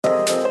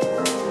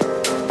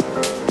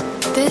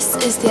This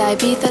is the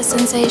Ibiza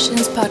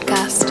Sensations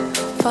podcast.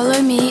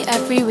 Follow me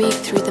every week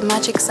through the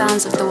magic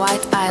sounds of the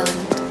White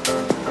Island.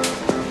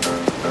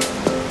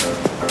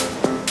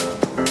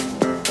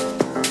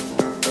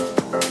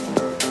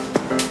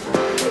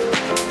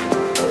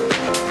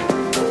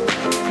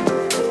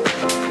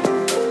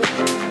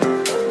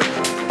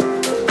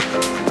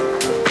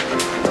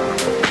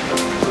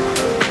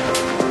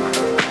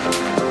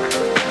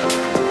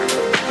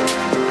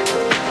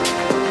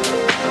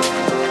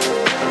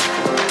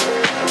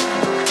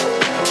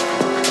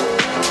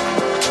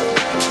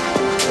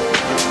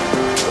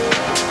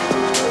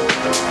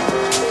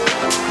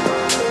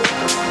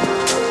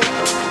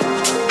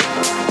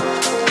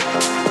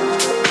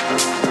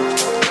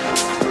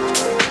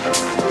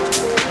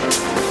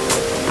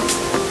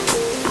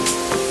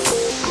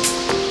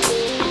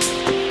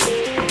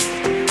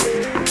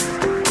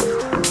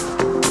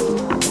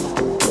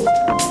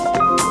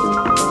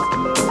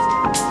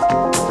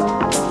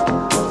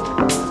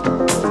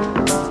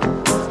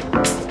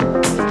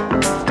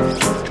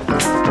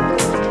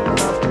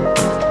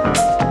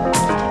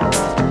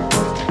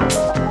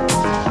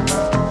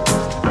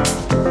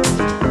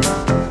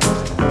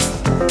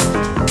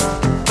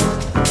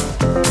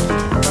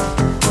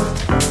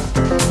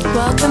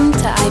 Welcome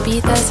to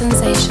Ibiza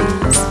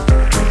Sensations.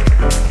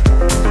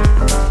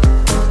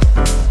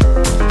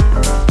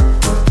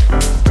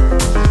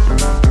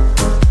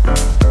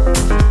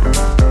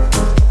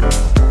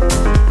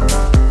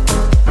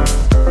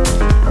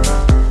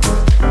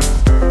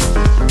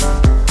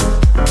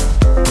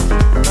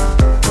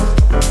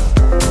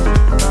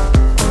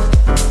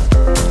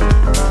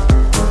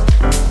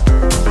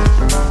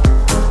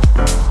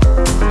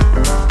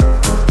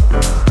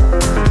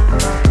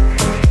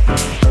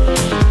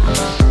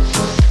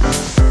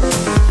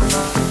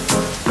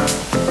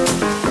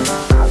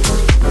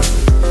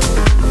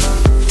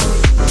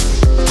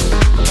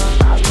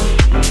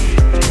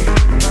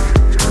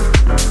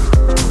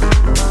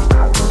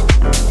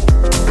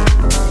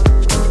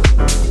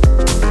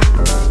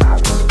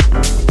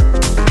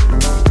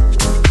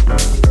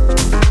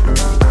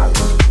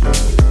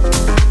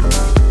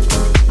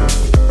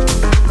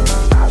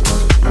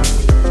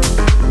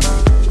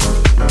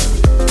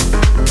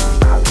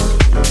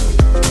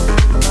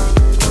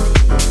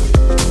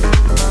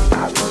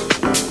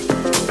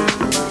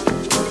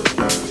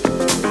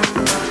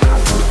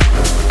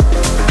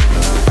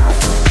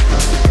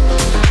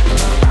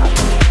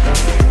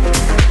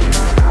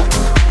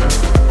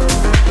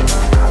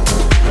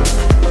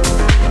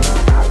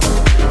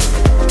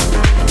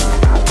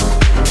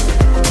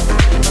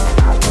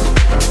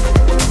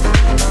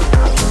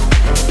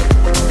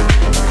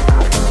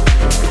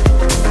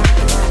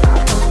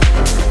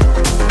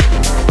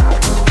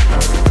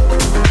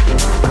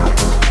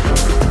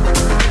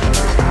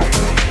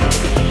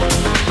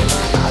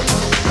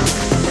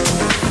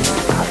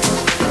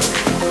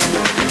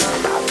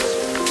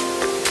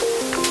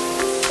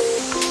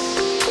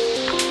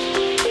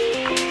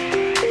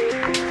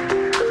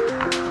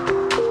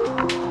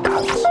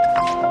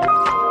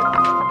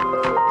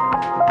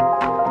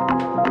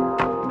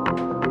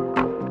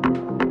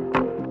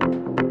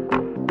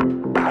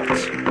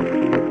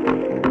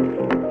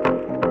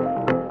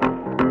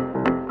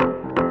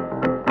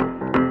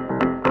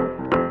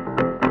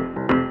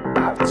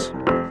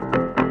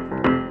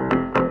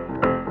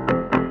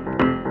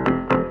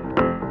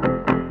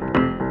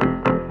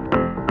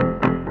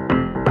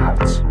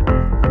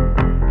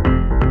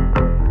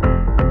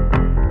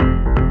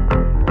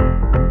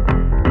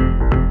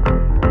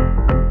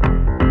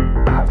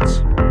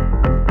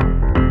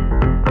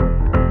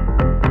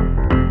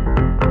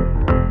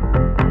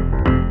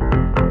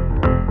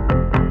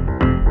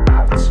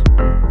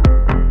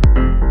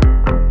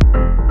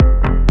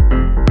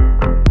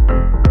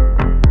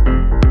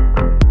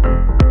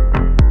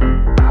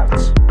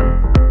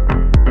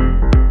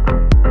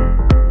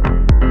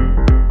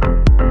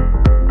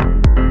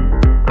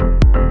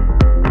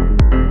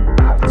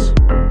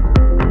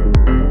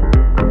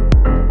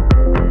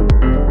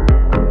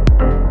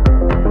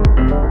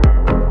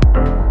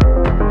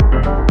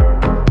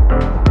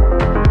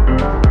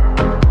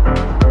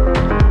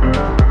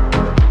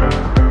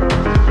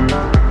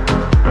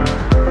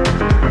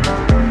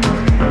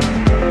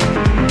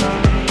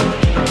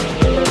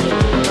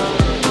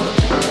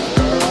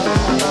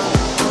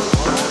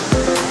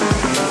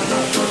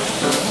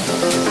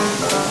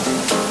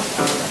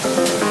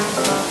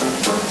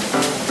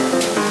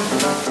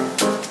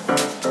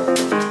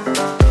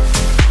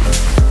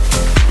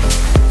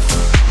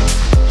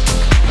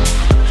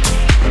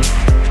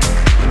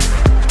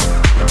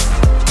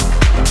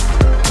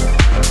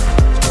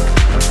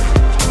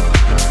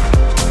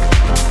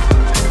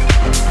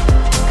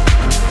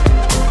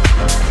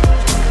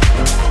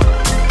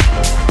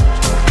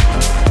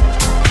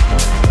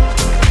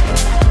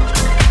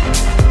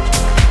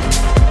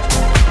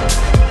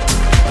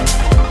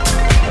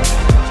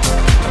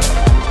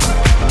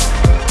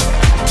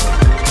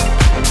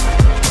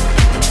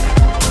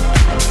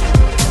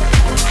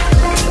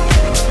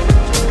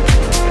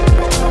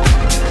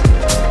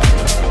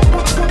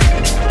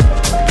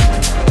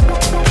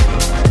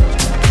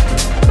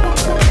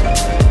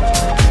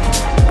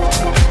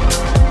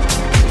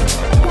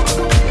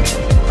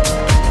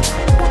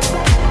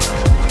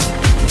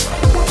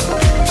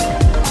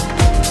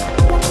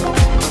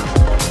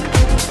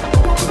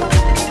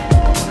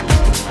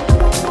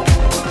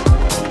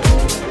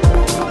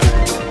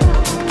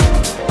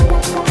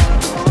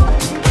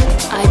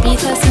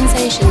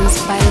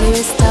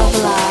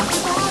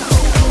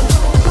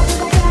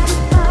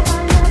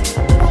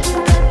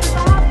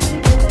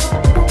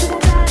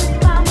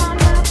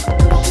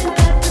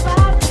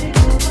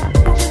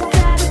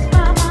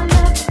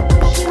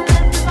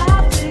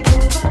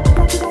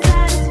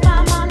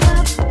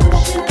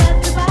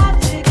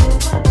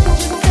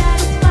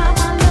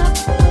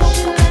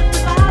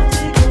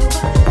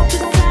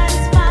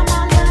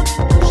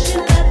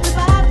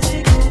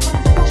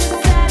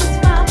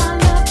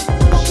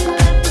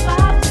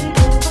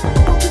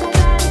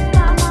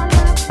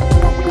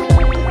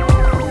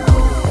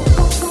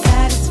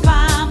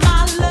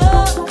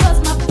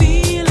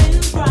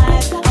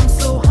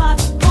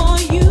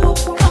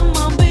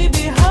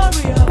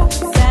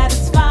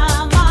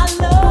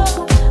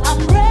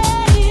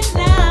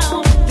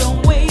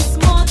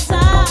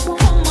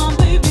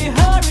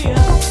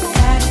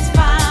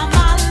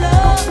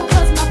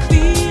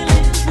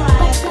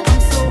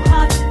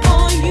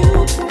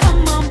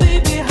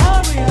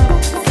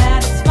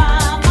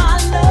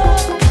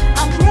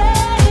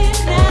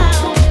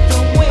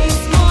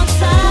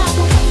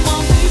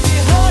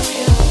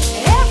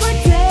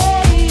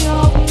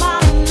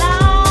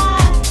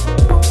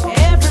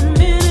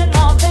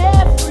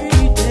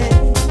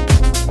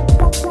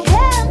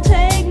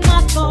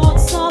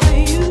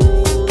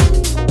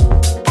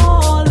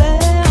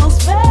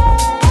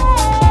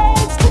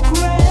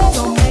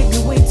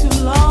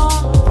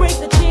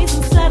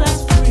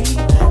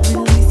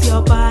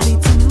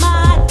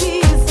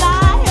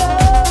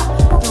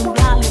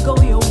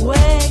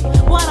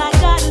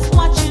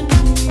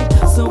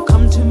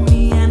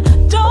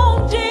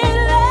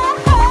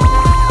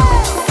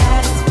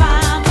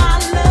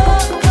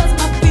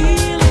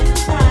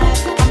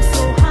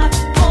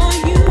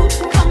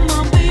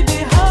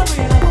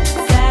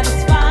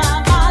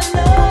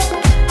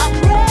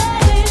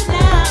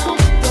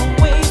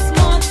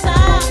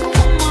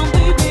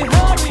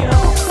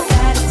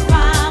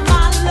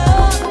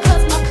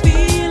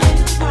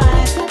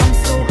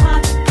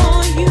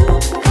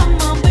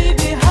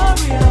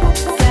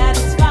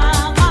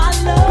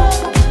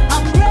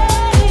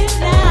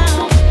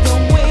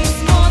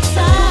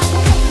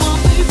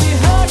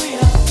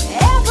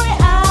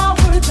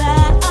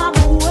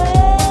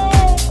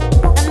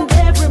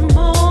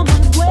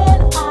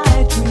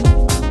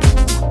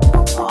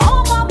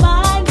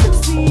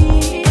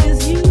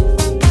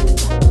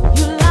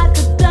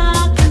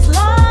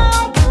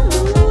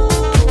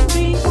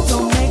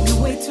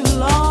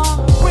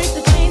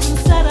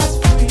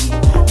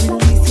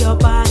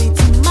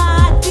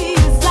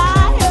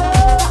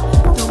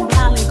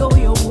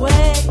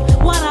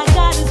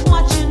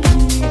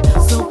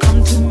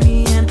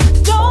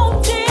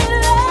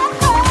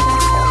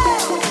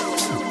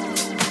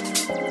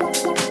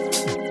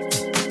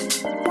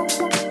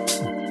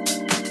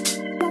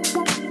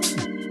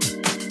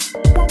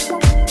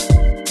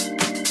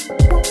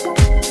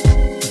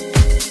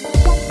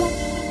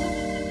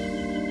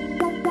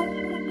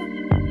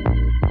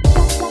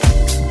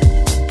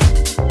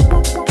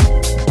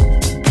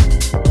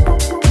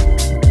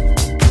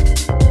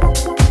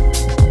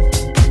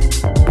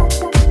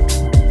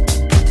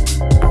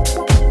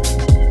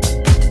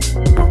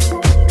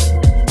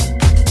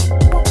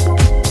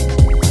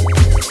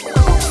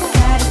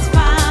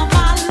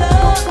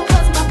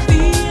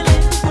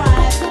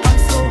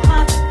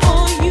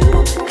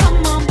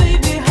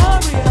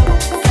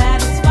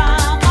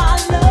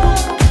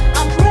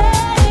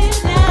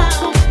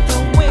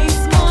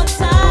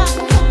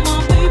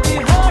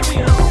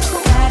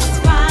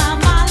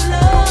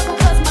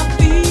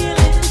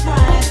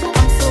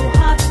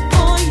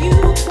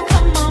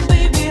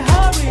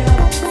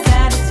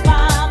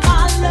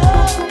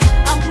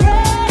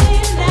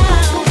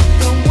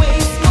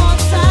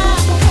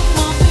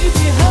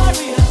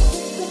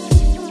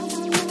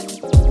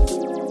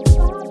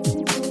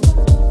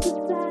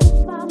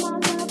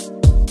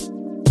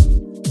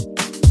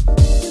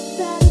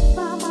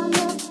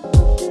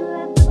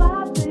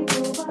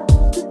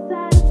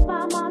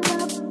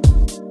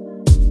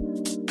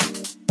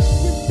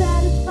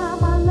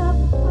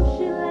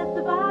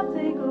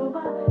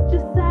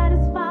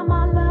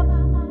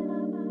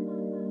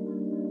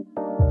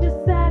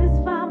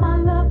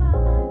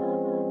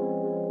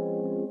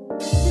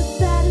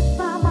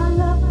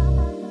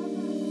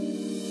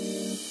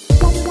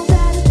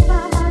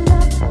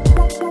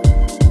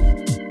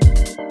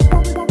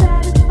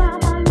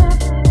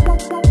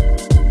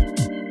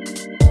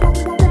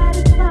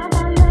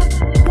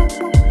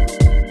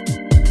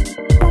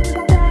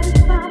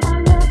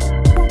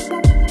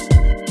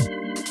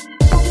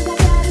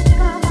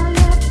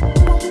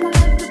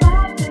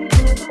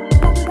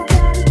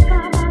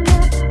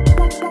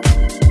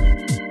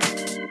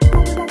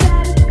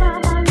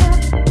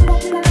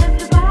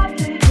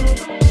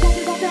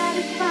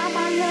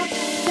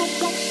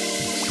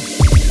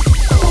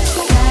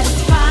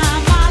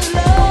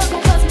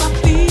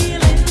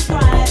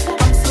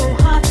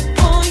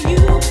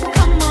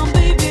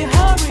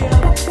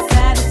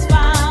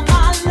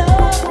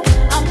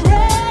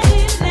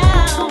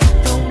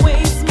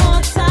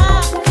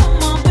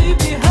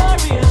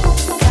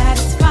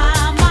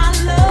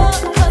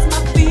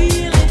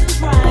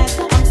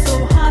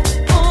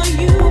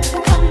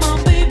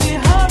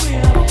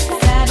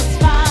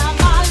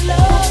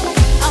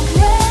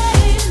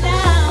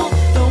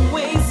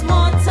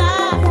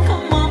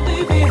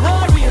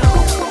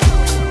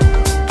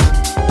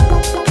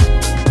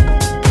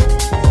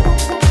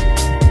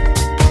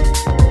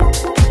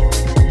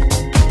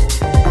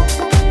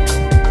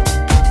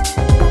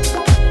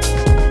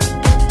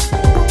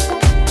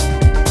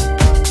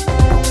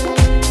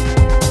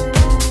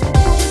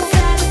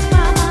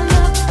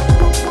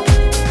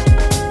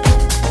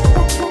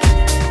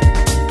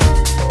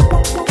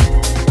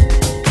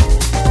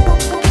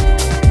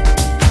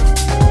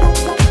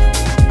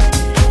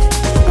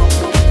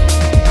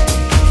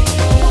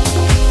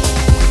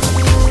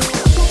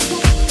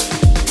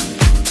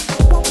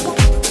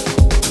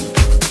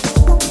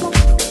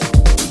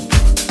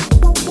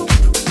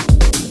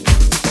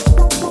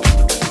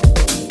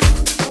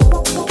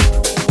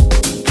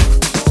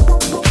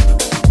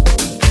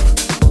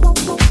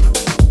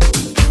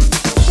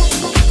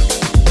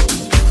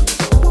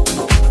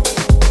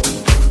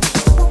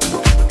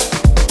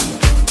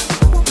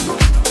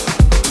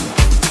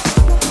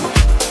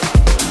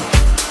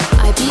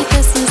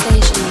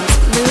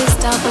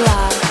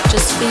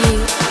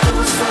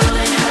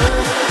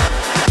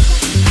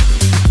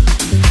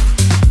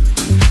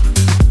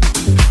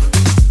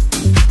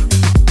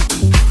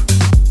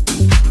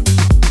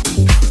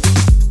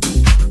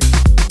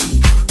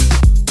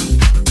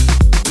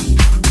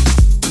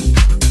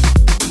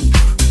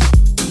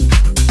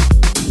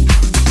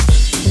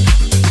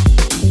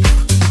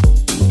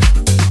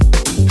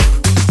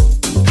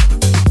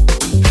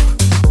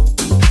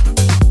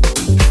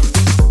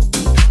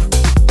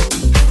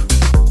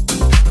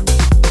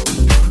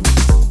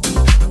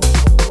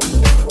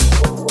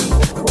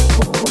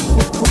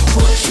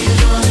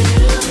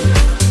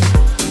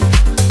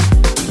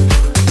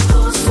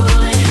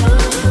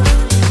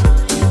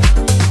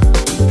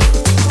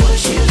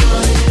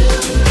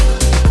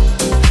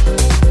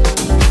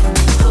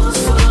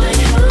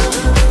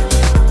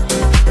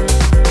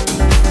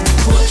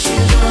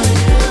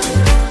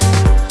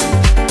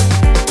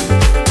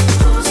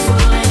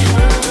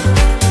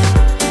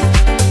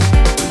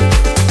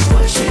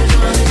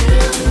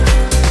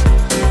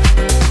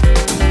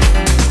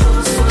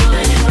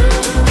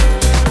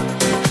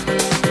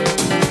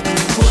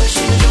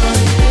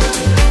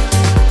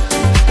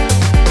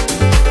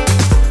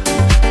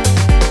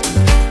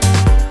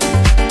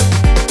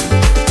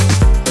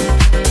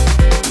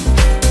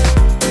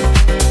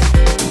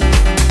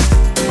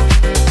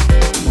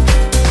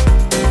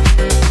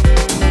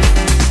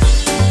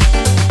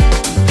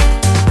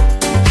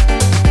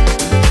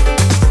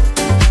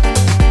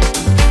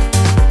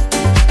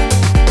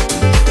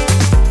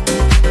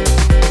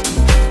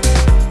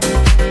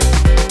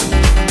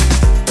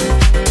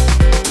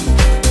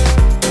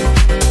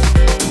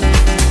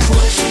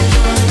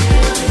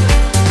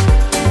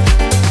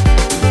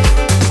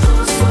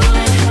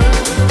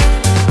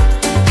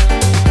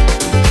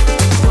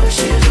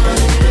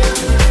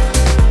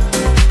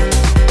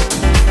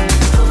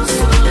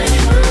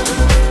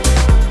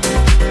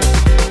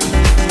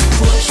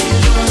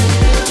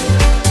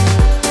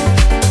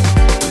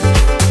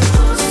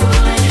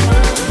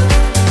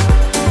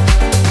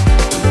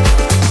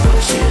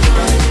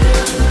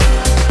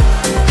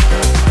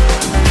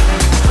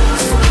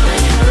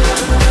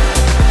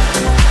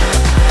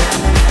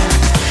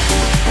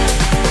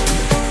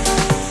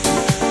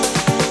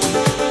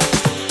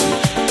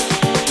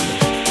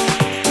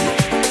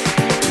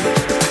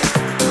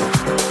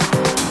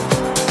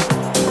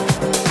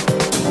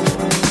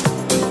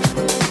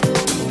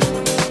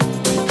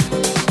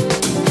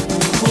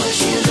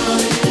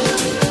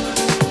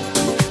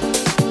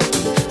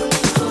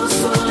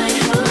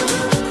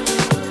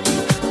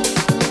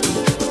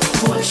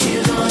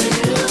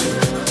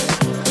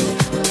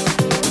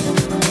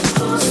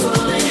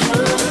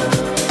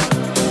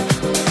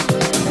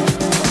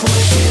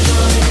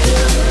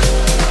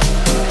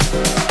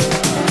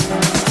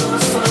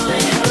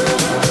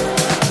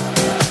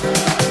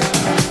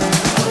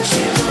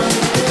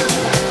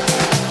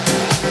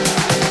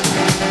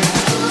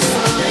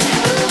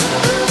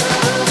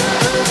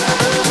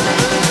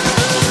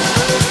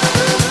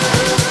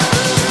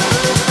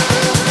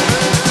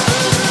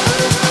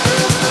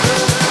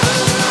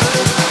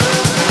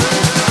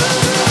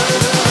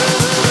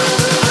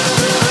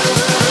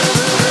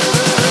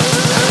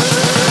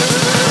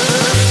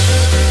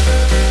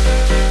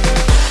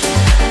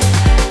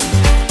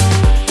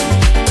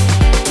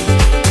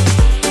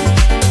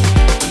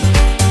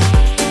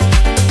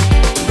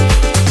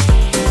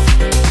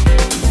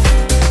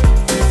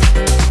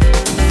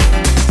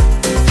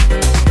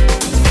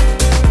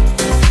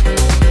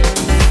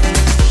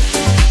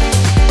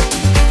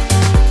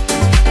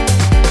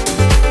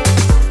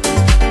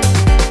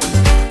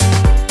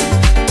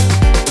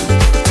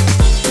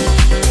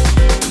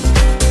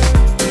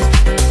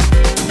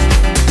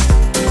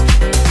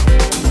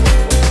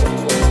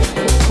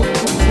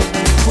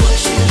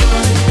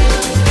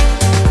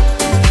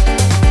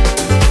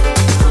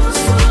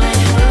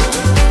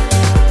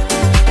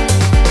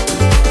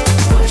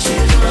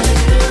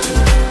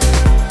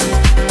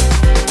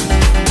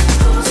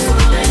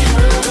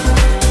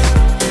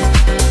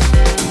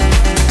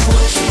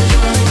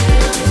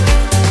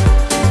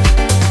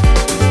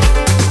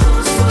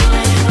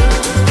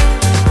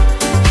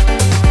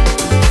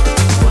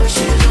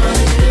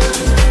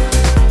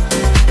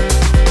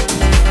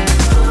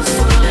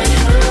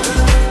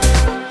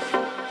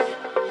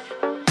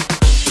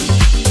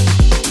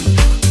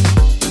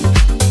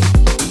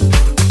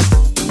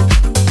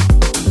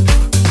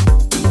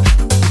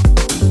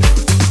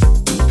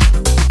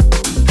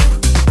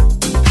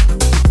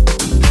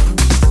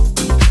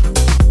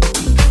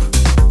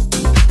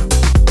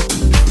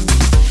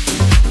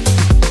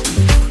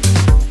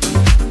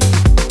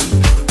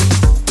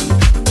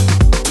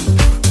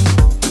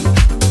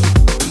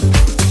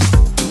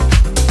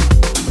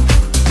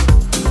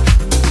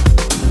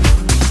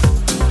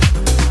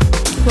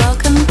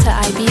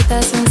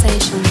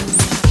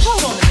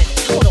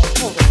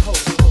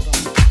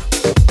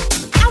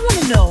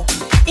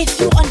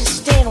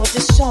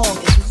 song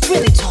is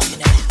really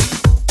talking about.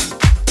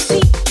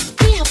 See,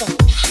 we have a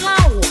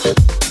power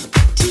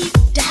deep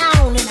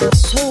down in our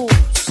souls.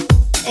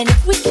 And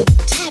if we can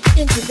tap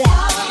into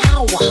that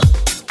power,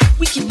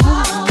 we can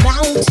move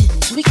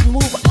mountains, we can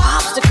move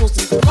obstacles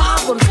and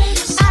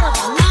problems out of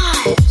our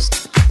lives.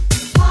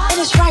 And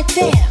it's right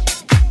there,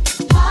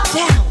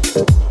 down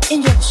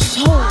in your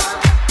soul.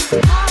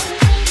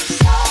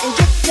 And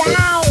get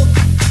down.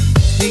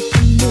 Speak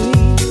to me,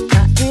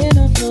 my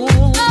inner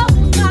voice. Oh,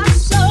 my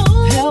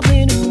soul. Help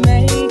me to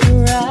make it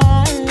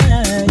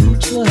right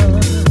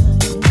choice.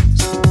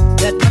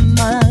 Let my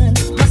mind,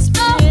 my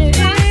spirit,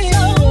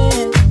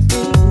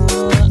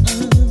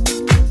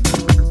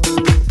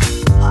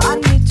 I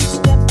need to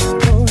step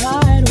the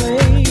right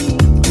way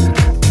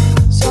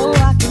so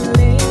I can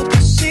live to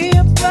see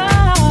a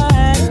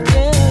brighter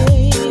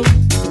day.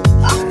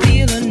 I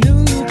feel a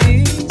new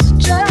peace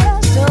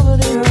just over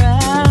the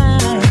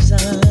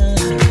horizon,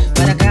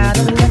 but I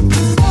gotta let my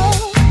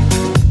soul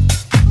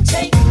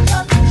take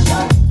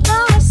control.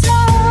 My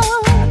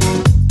soul,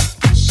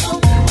 show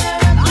me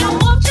where I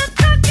want you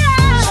to go.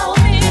 Show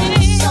me,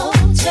 soul,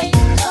 take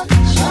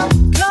control.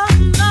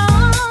 Come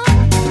on.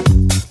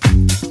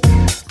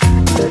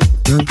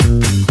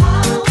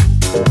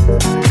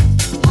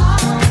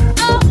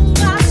 Oh,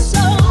 my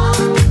soul.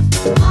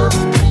 Oh,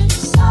 my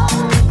soul.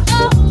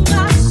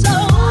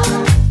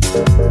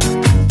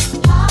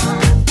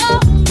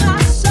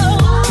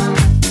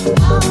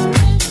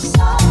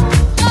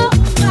 Oh,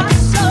 my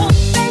soul.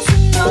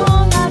 Facing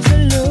all life's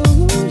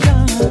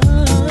illusions,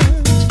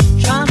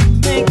 trying to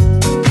make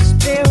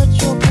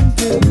spiritual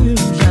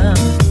confusion.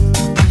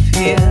 I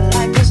feel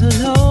like this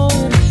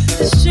load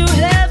is too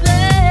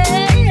heavy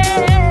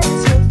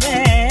to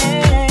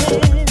bear.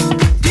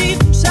 Deep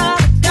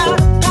inside, I got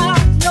a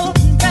power,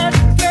 nothing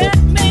better grip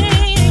me.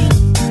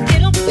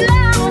 It'll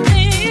blow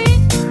me,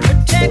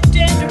 protect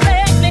and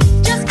direct me.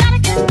 Just gotta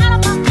get out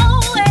of my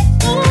own way,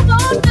 move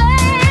on,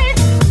 babe.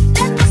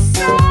 Let my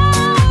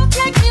soul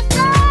take me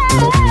there.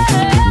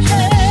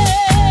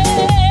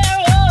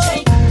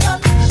 Take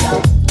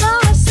control, my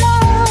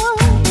soul.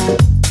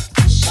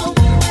 Show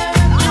me where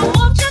I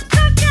want you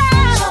to go.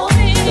 Show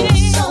me,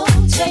 soul,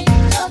 take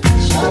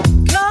control.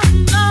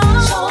 Come on,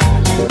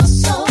 let my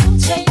soul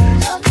take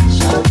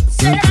control.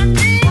 Said I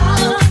need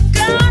your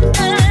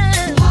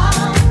guidance.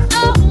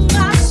 Oh,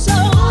 my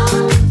soul.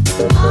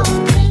 Oh,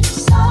 my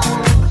soul.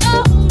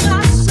 Oh,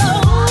 my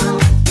soul.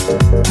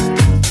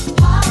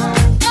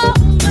 Oh,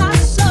 my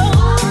soul.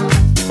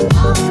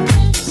 Oh,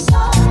 my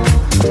soul.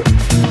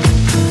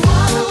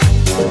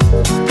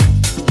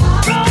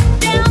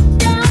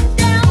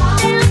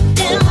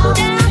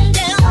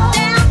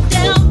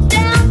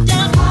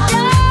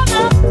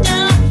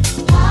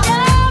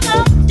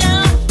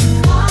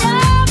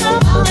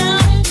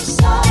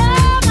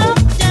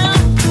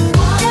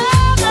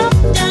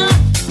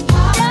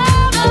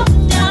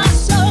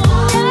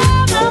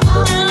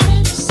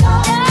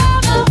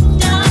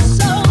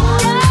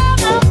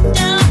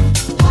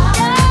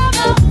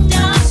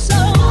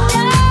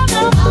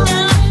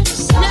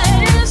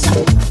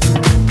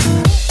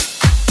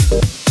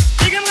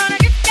 Think I'm gonna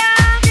get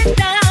down, get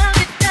down,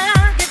 get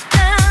down, get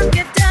down,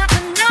 get down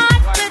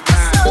tonight with the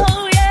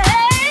soul, yeah.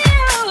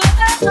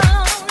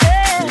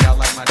 Y'all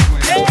like my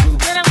twin Hey, blue?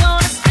 then I'm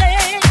gonna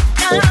stay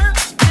down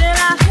till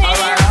I hear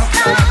Alright, the I'll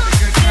play sound. a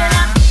good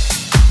time.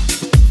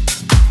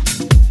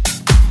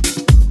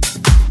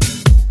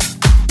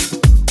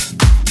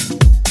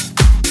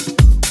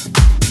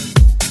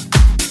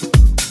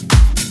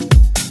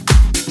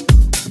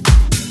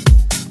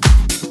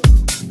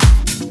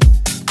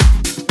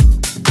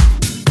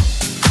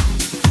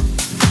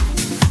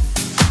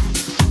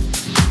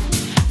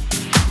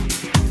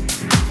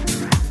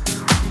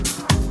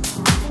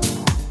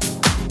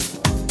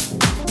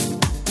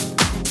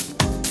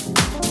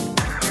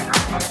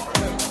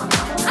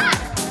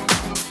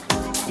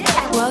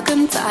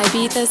 Welcome to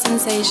Ibiza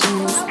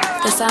Sensations,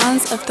 the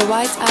sounds of the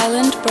White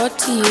Island brought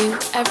to you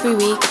every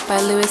week by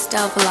Luis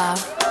Del Villar.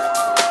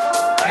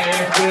 Hey,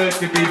 it's good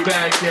to be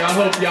back here. I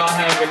hope y'all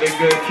having a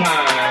good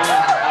time.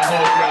 I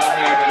hope y'all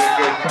having a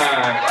good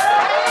time.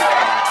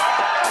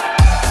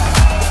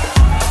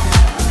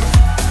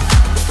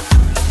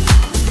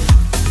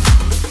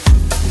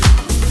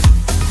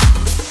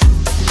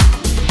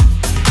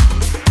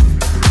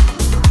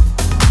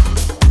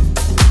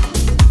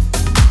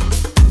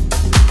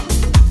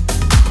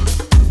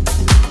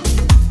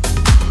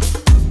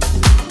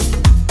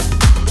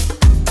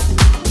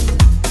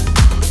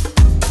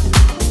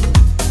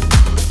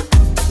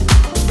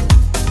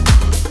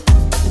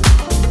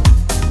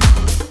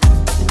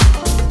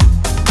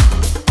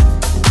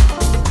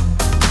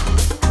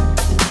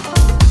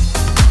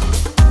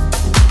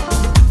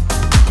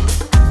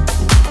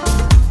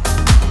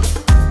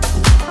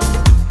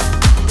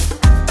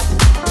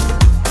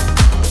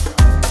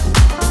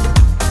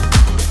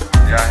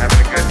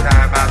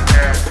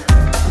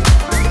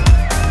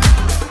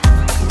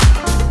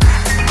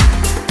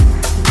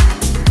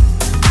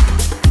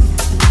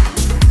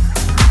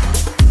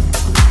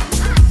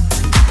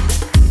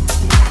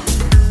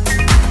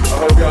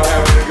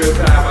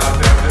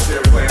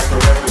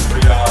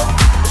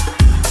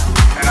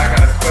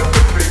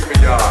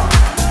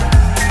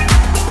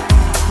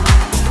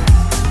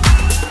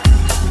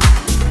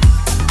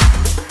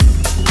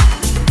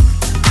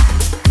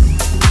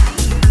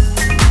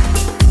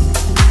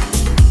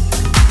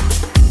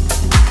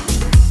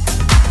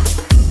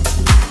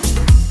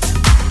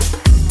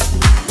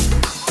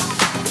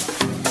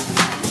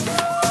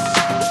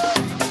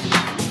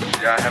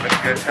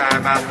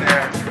 out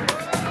there?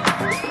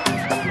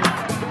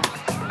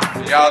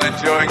 Y'all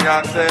enjoying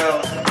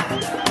yourselves?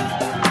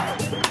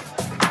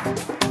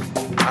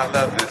 I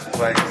love this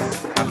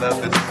place. I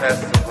love this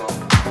festival.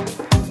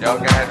 Y'all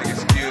gonna have to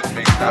excuse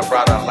me because I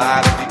brought a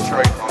lot of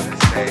Detroit on this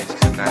stage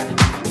tonight.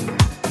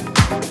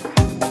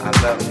 I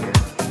love it.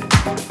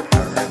 I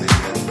really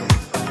do.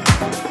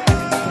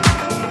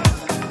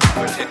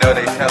 But you know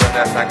they telling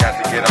us I got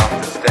to get off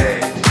the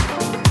stage.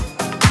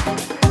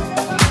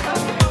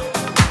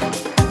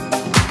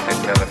 They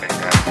telling me I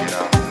got to get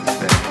off the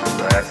stage.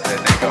 So I said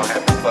they gonna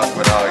have to fuck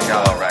with all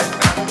y'all right now.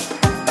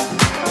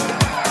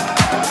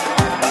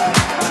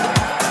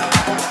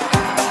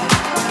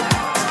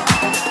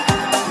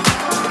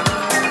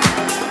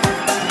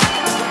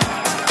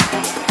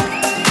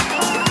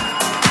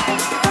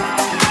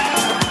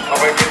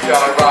 Y'all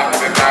are rocking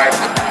tonight.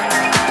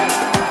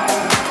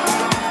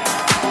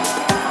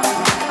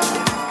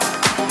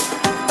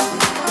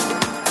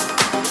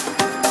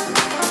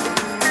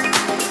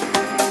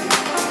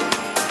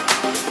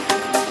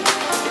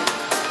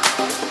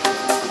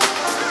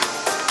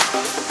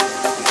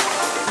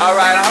 All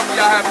right, I hope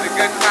y'all having a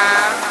good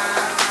time.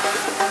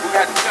 We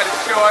got to cut it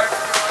short.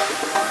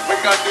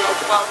 We're gonna do a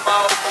fun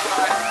mode.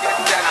 Let's get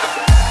down.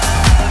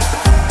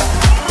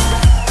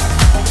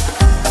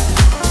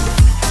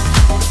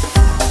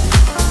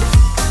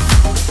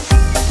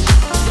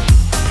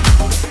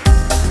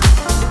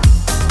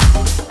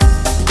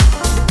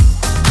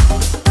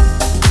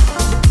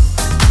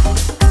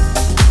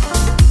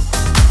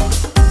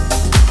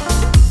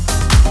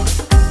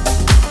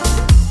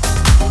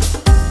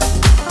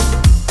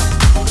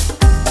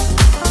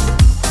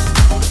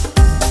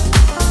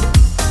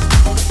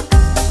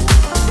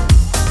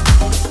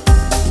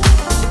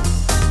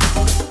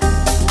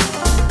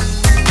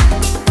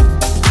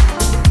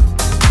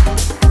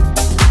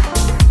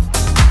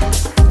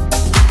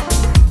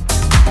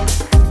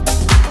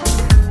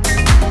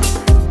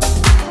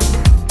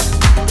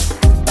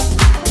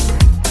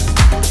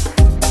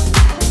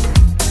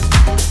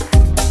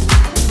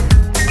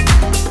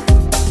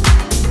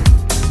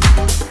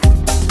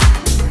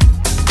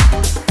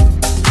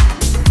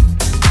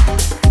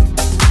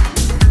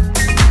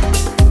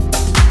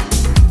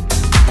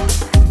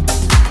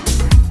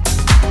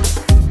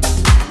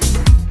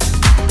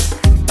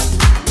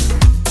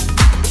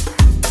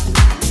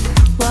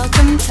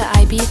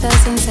 Ibiza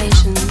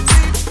Sensations.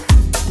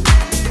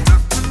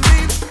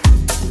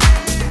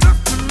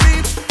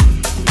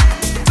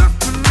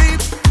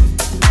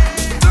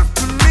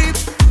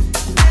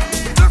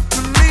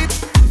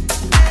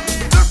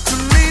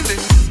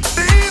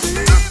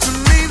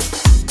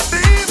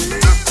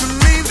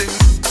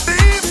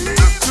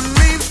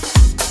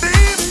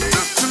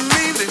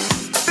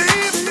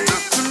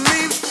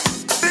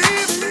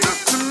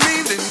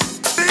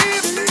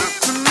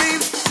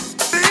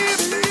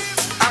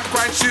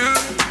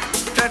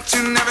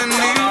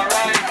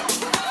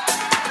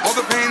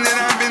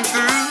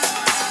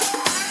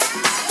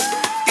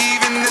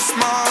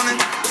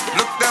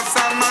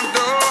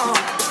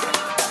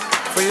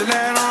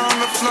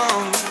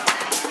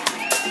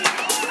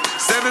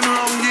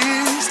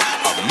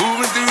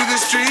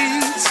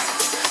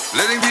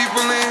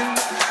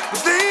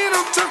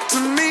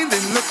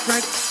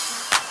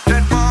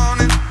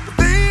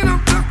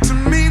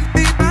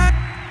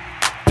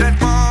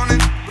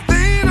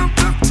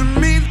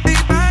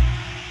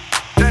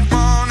 That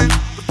morning,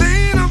 but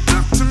they don't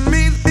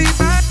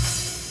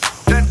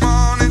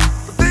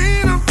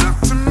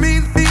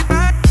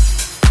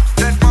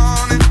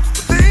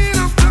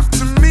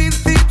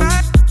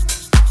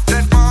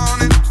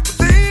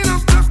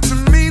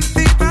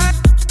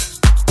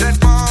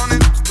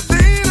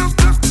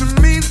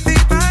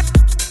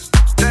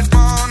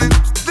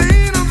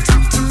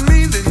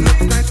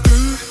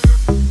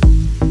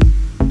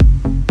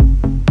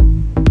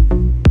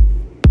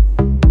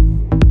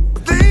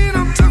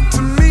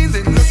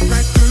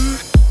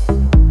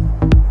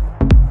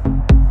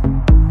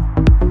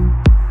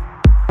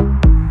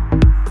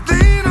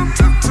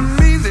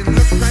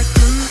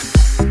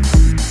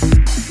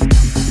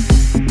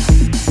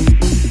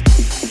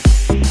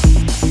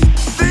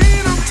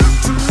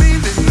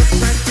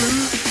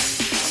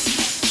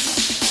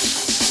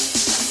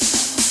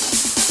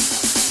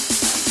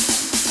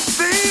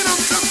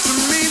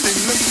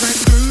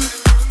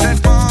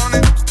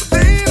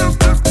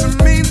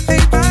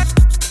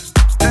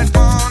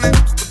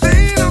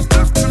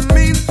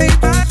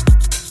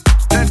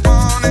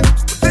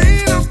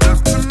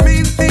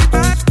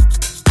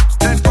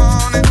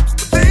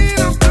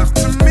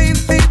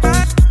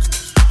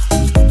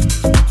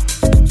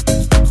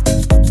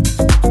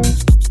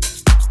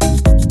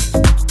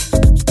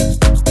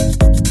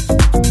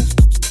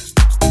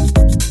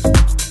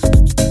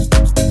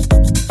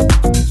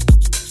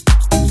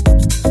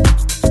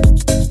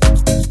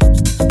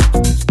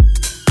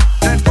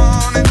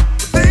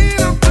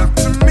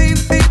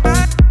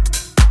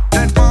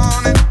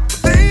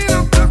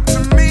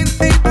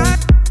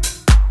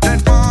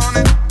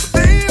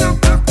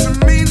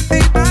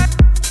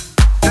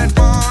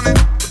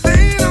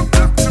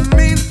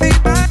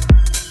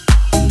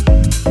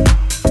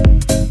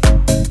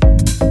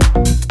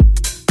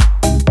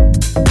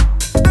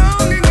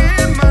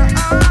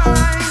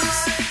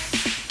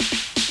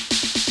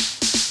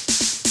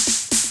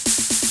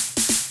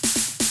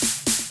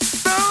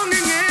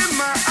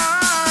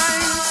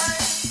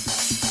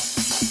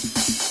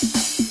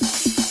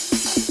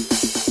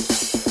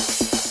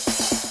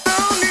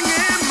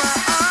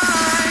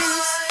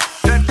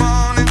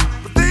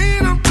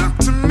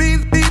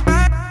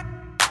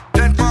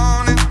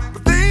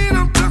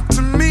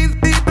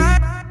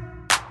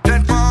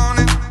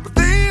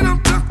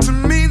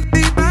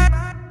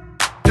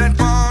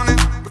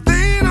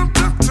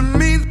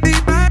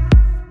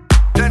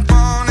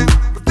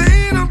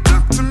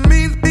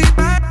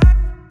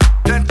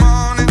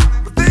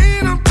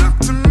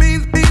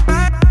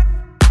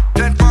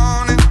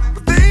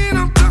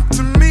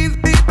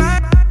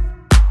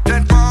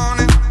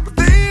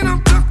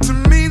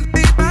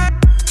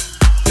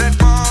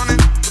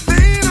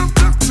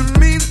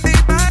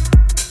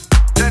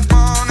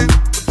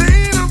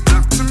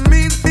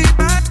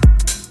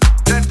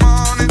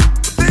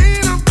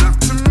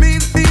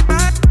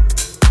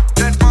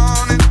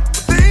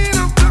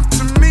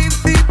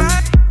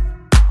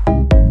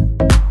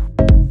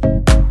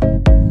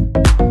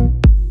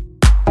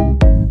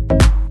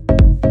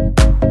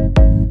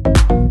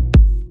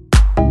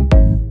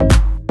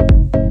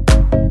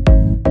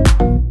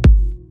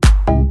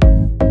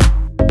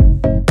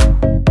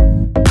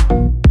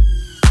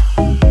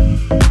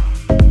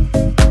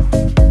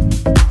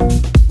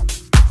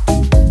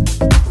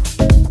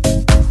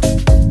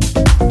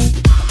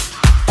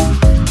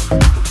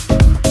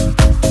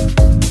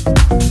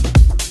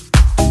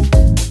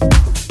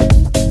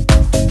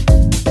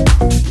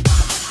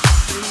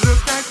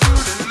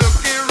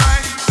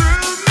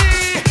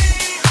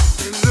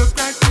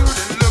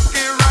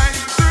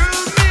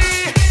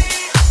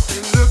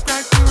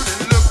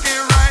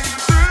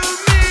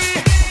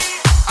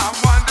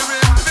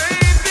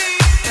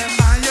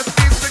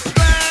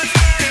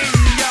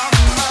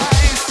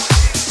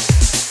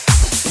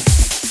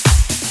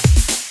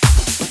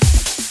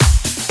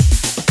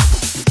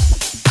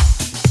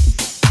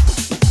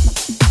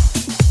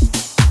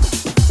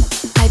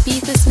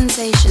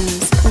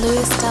Sensations,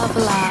 Luis Del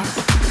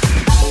Villar.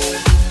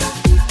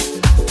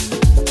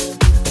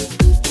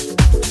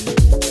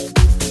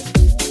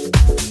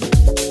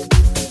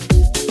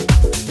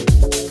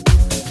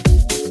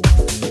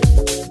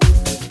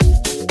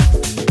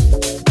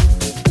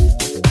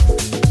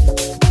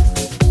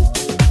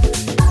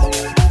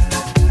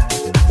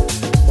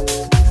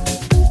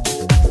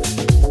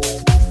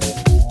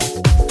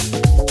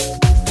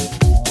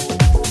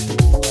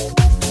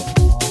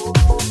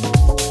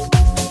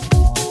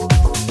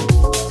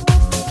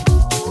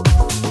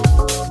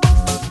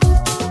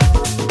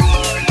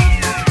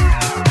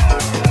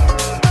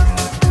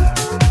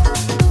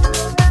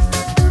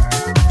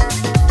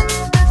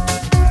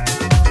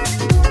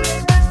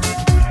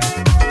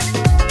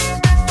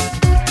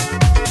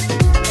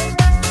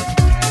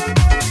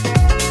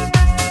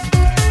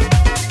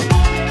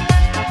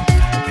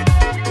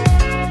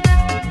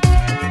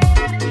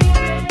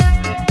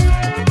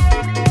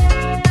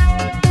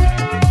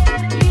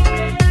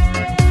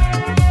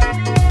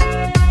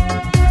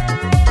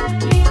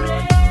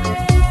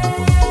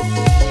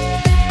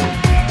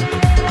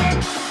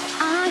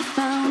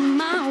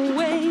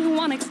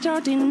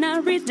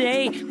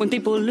 When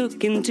people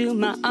look into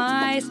my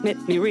eyes,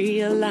 made me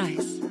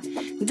realize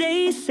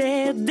they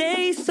said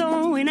they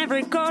saw in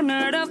every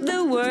corner of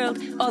the world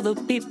other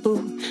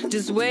people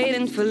just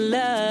waiting for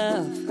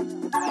love.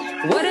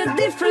 What a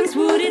difference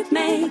would it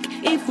make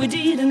if we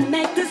didn't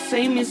make the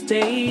same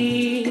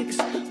mistakes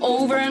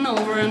over and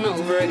over and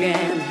over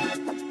again?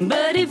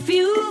 But if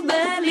you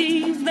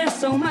believe there's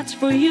so much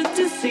for you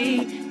to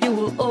see, you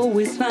will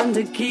always find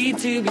the key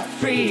to be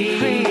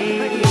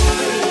free.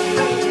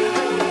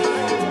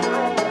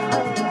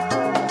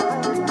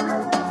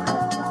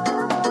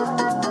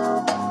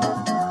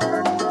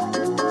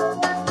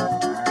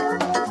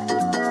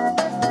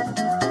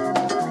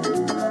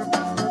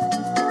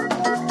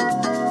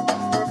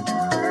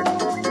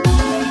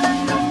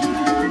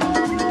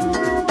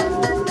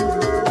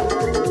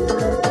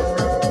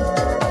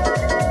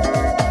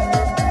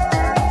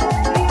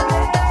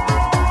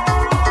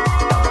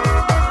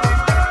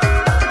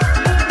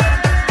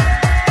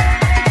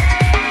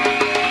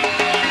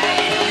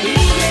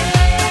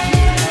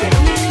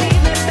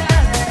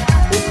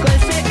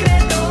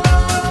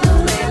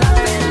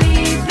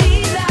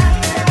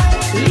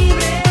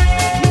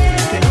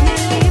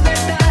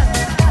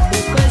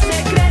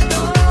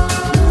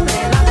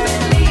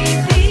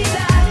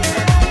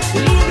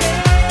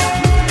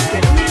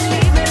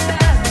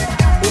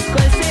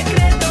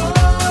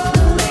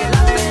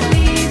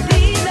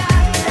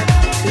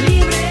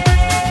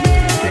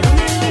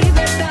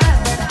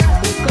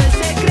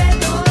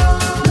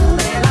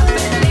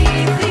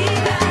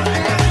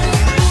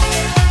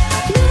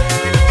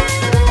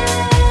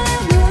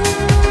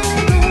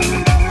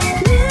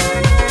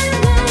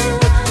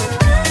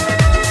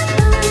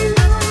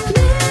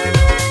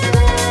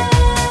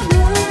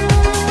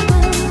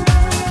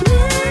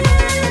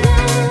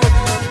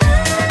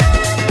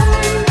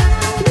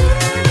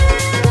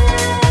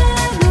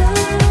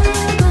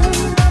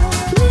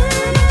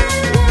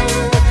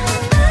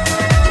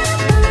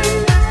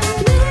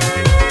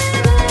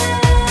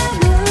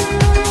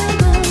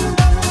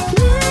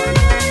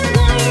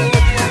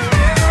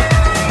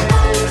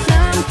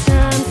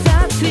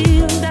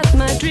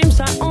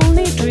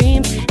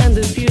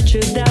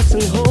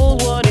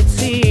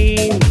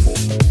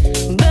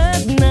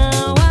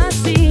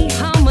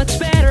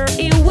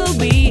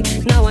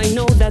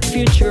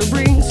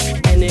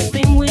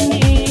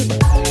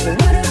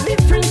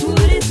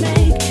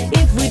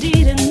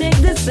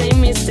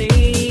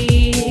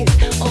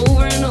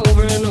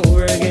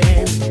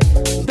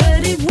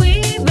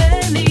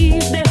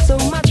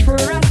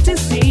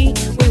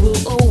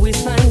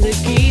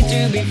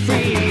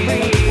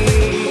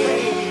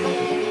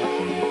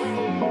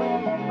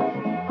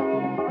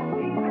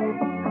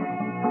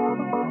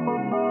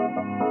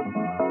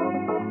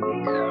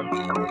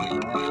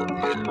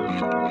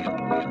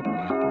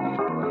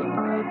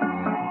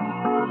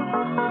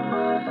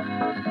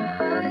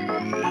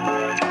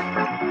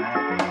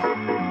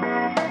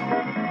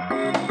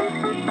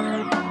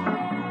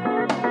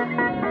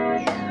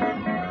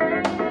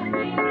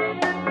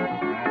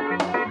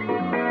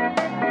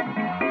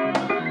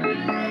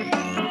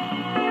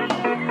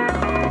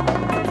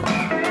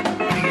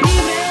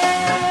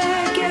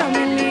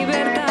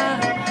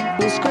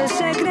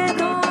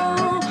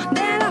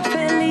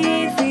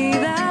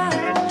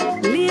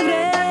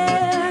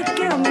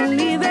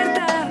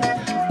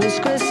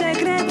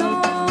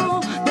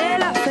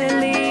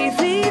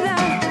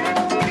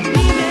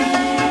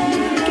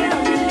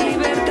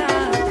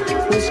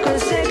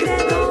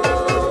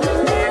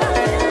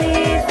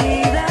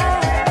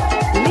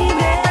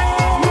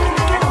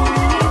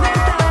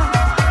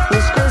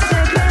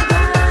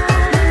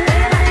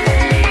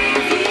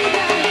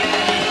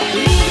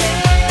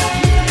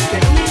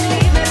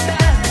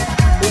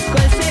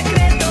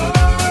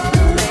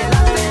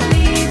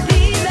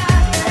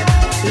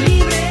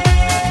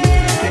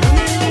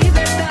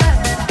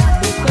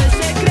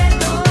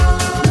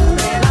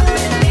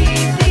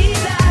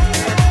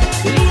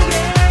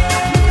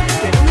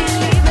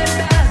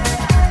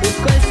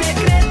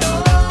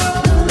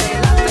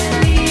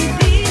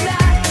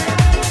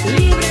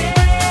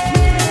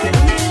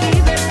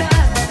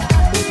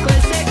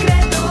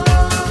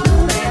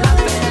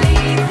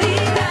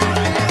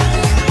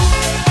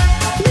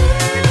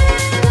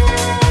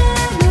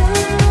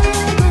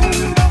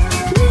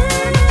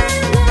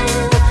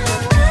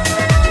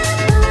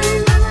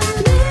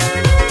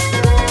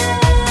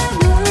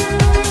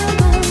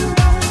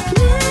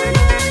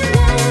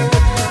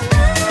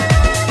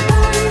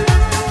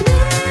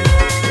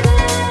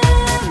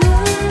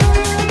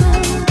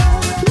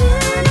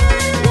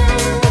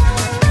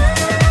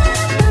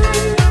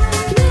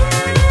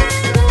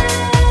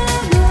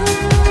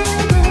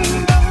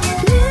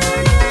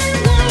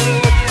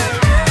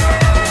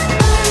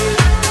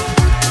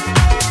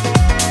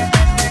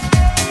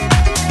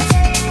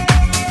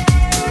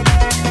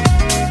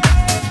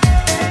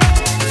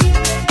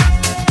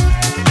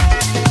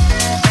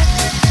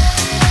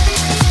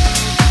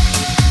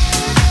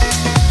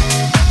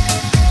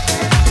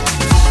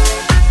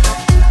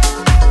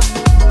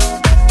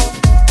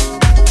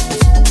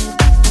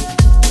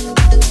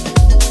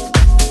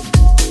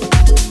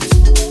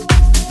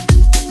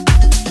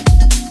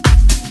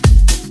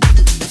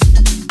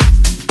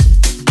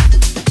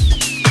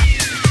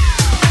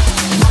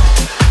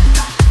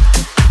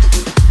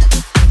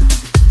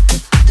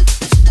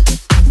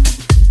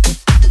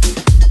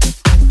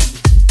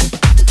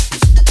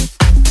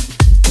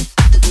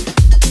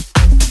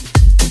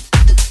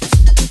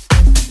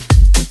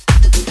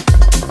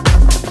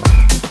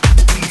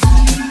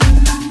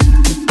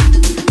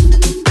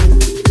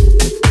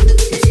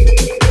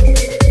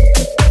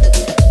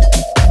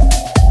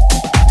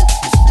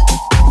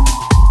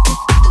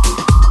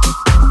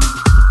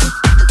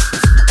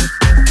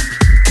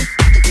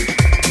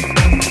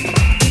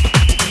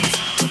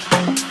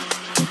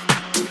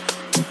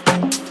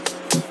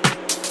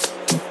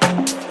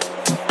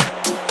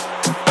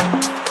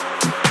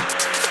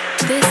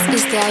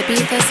 the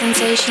Ibiza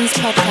Sensations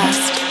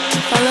podcast.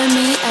 Follow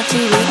me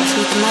every week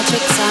through the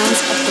magic sounds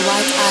of the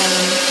White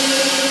Island.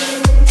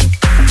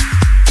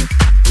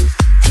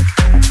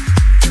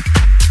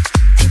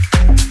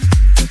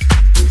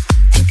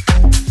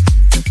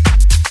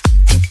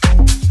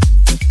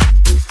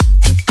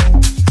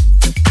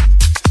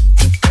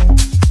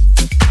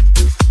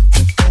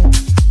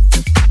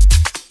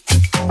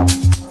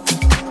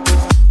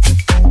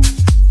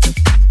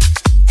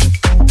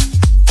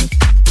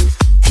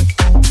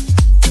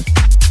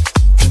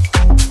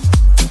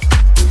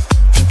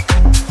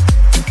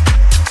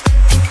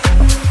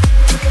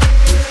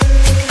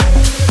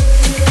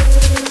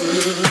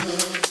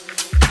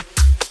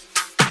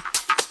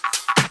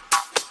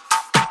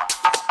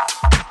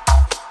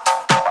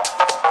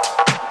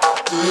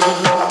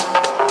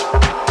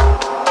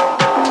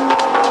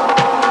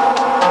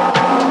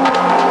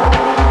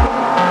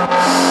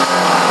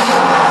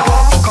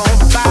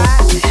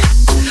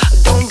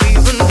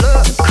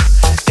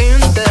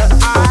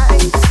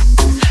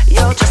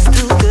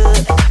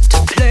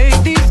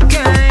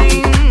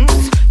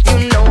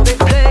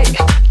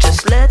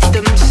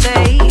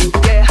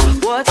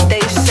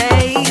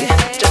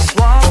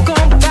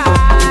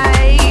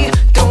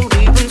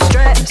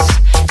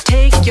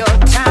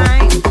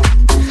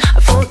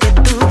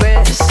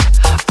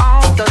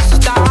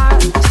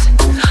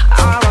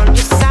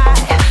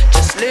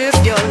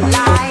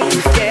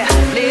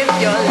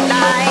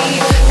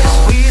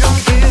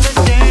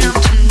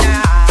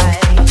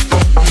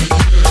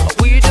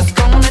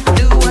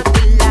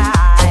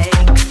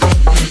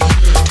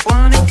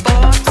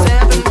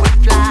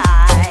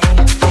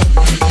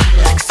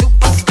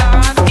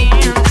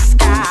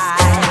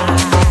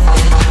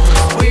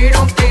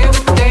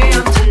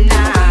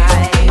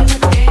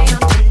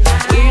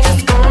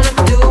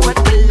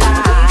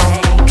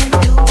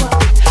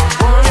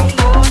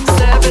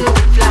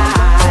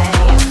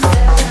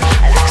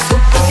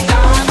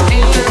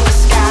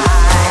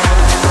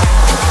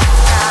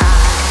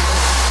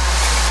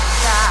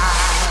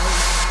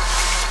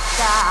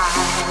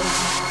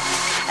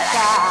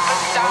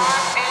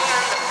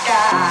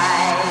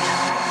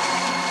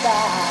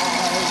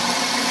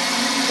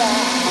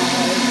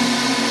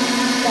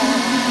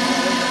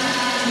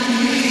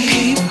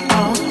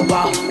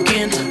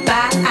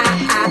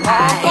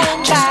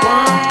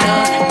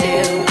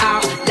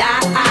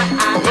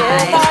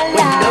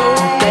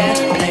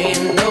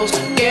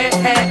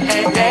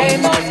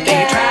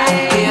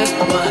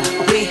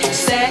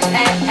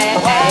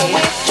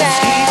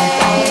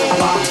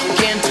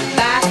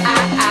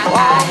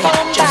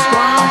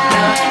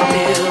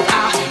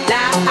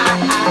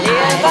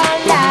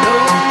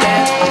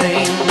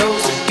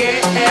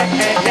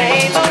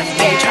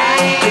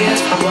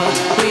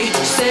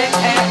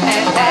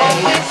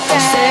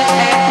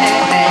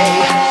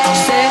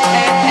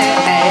 Say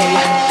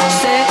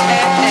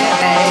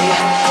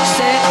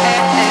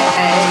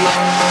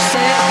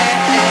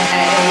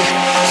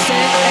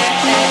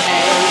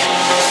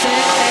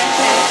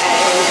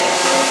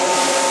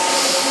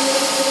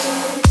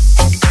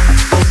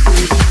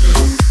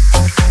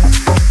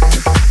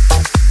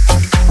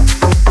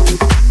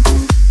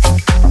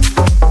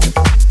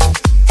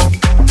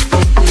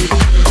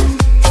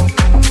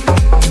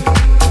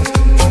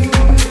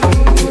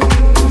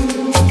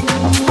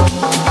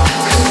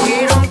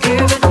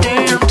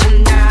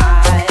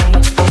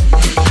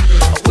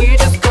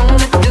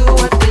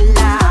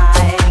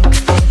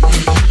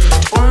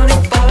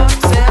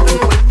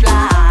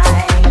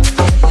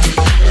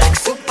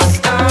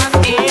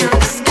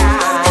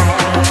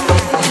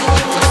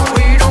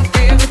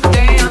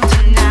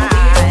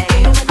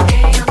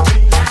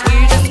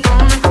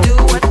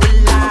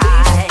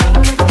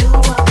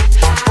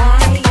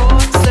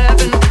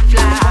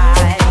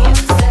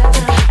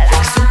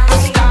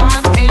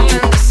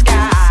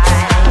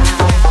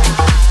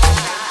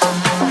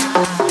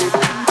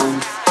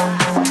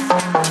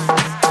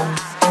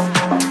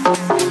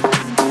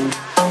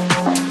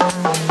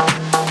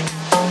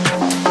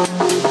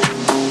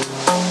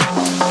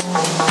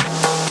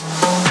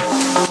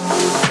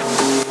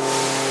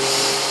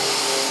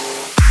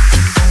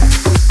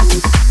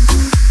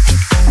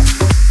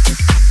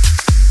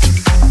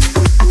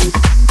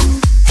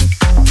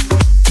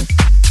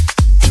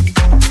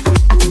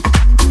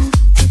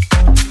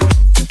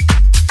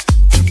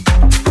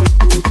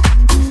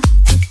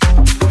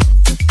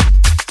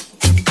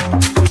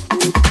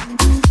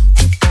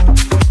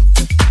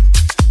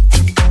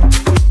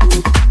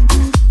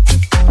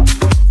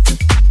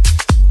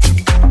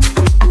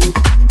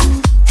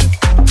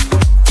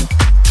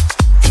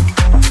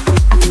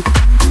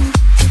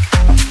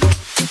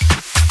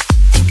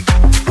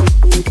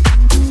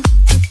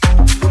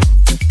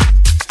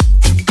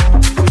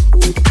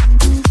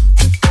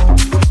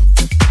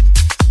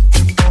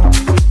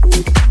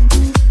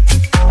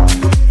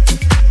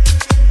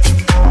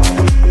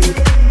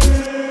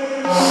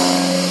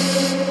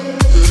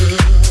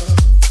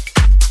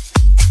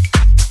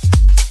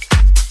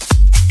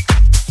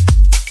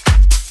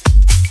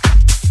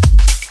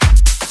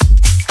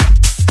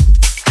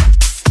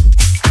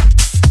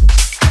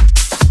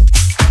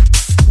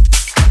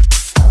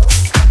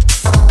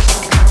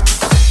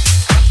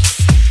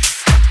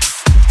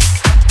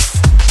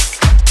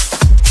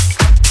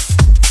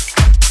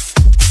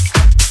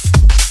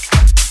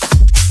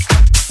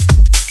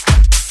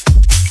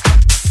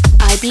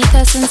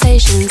Ibiza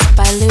Sensations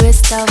by Luis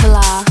Del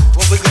Villar.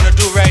 What we're gonna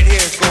do right here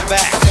is go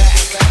back.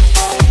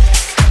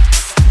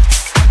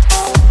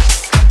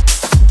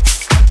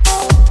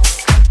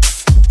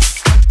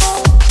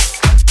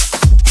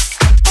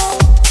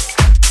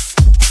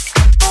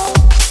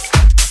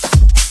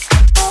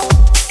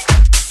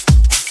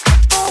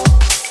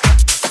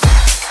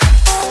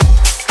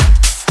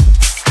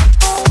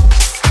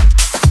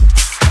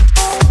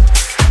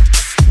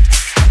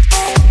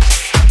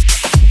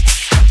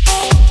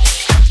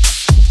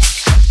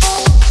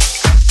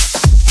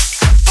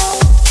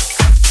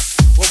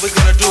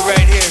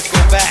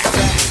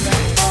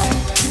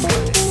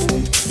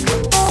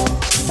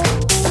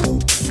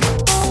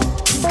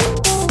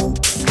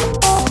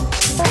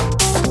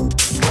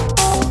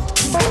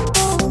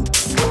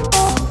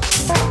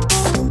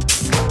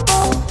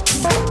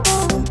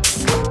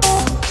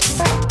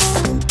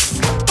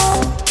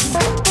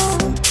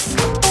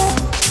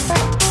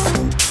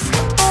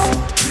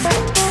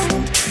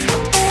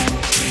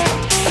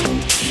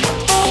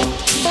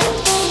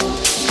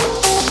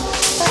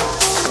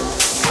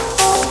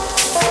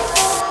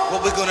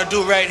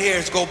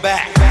 Go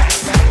back.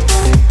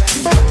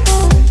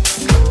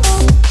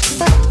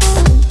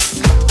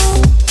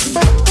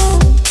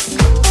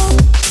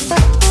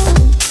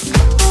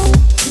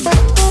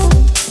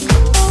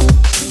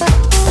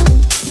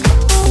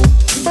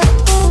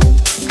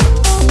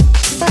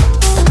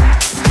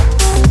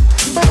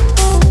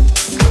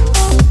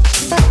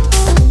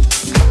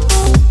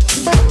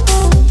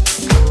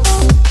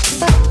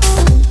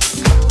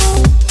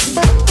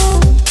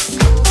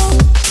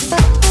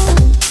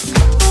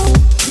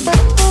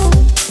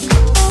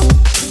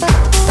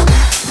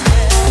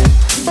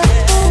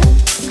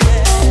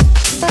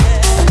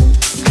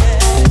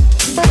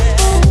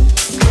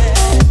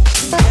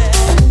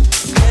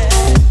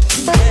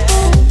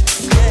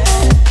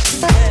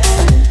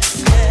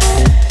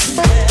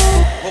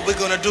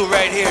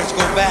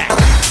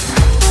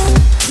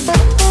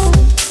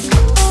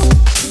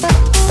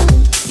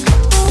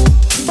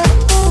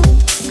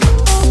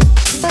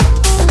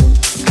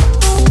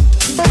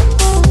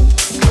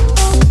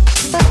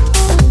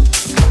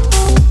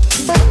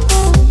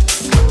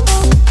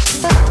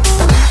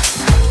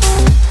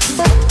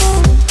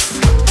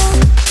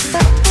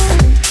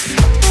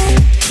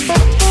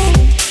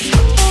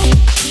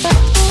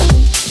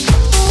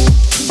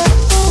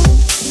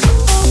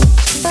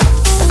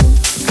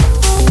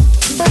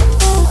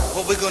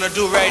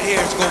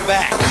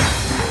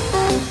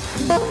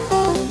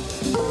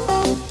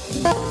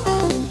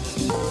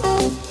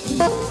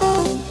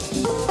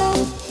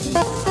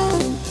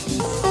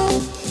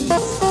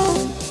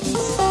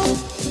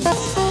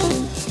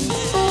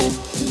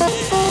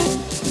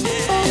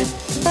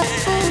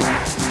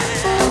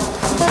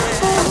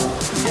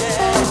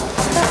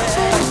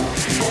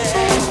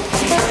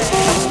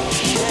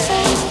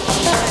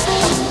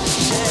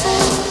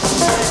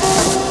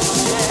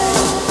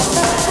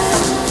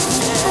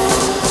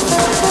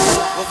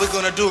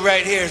 Do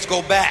right here is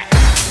go back.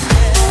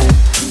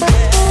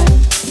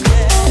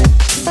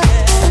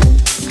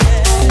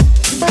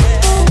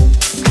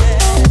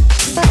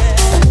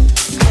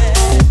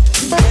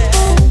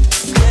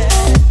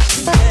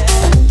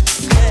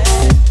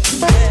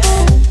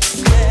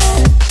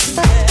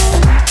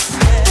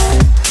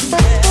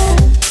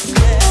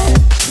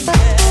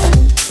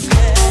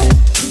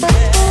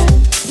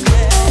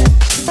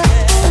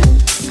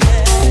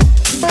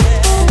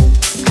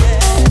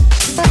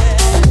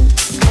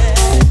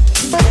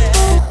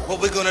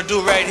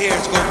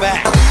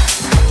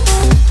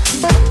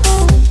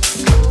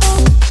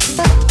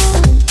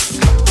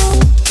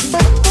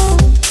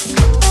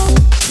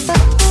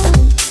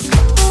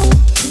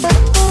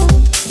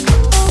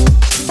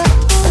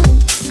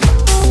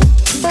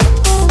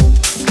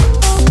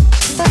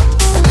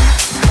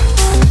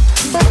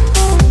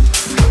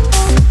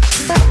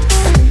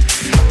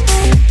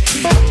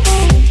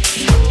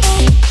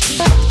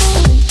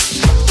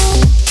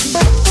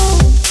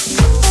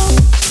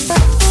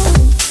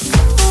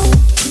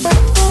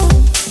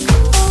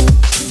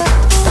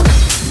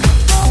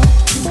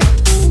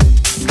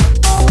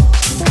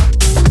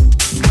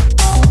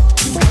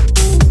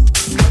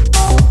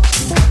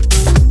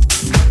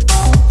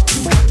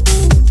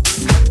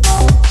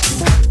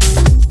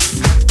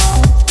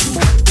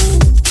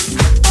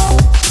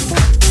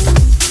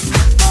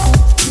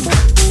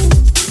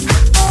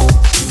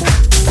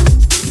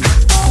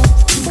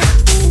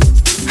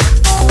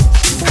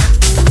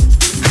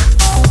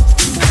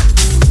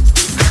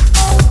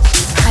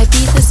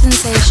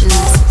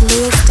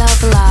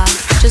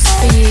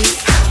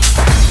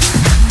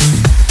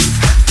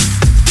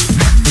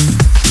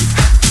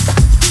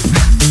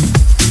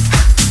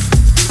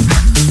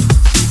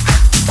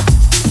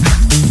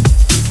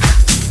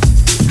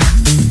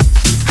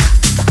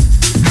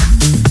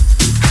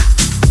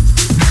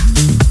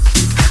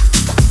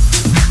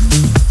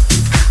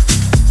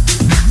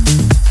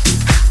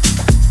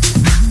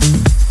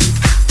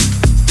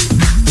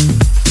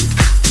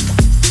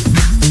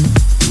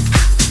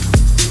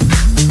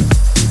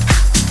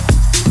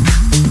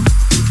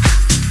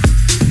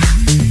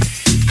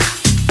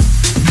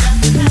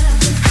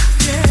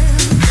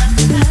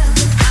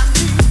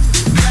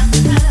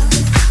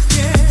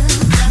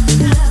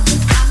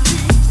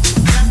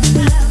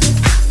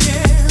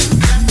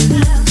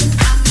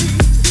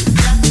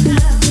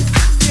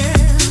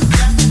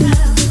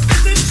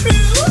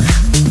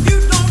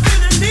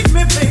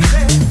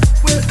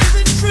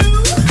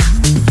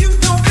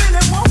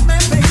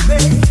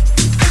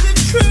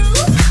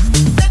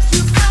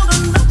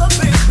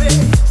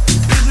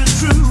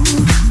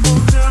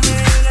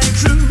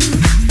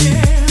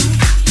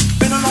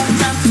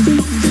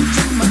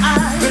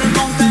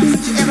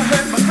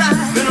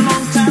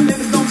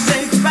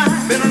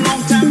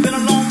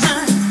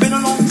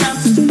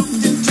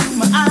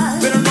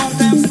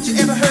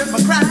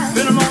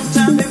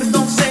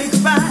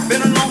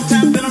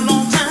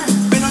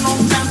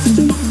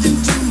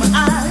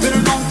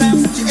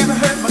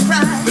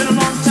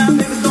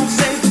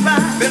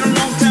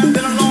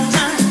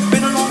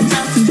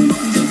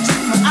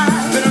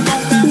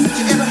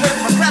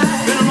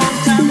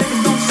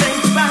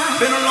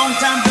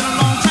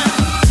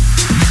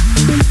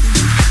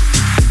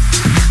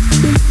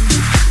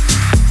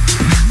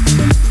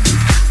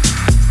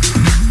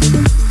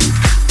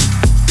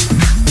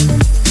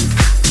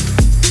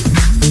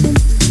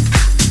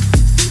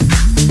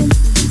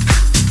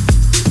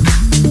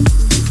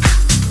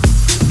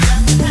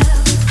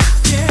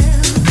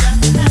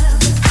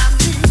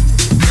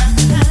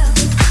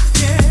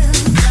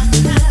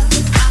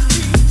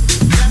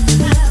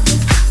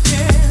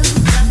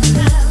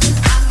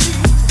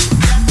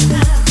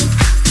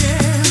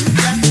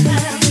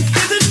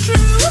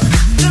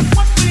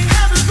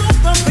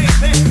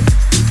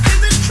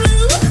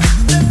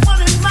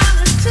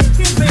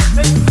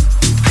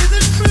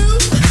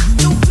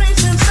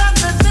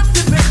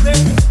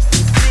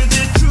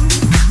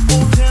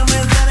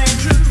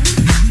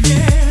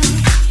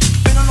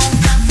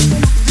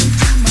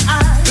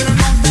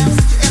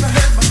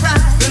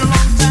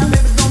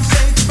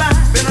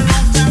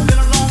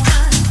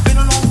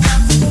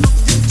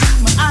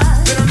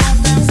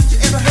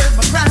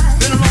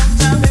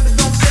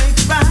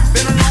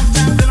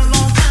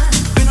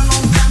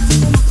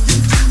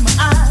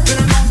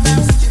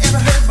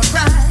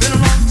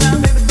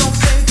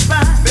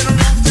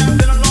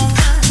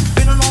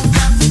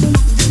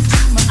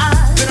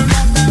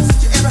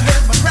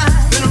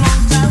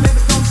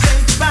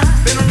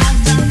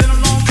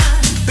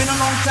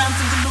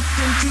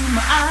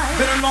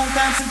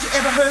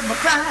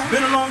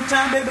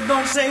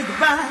 say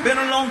goodbye. Been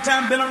a long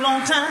time, been a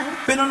long time.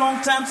 Been a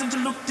long time since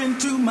you looked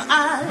into my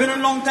eyes. Been a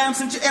long time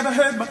since you ever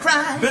heard my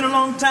cry. Been a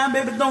long time,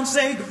 baby, don't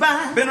say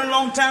goodbye. Been a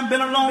long time,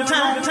 been a long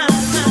time.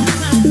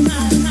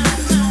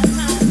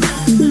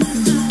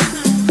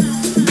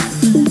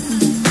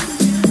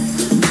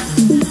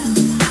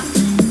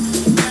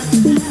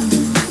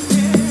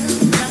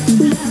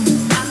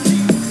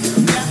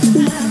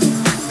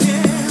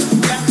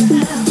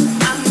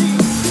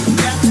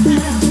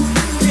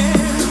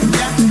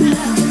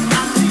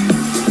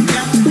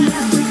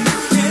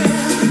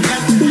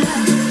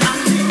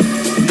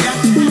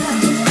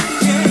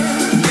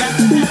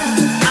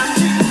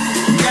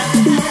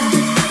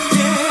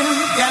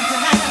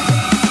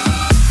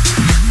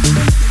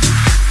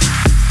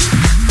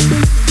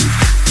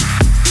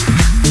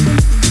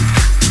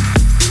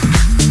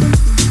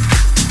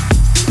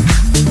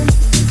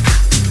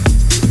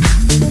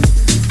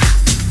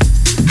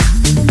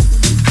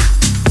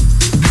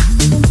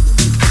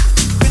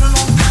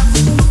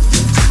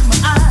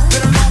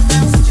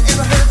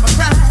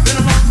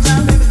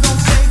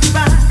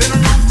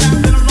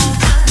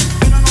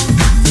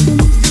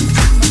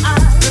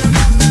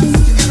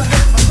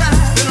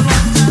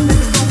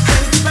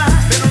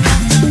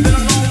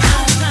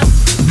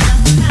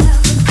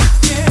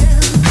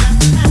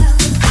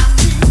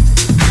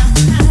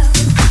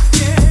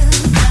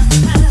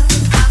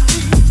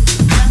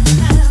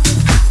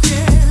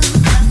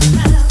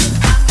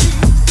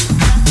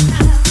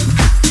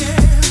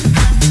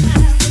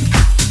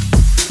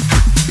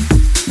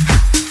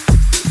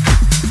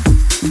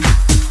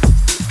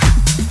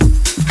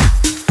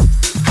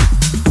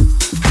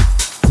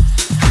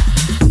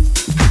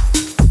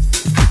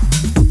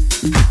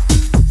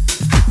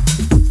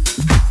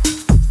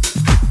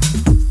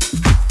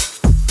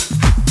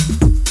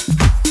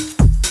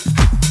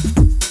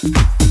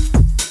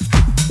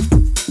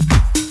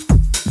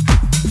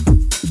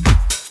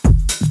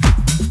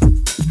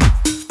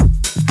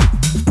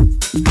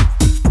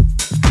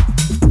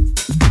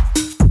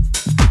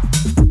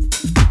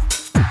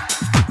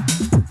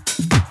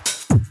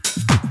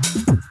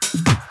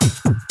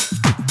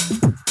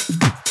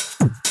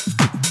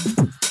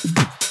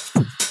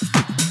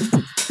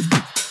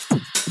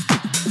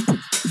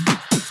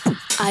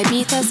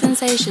 Ibiza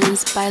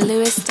Sensations by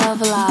Luis Del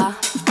Villar.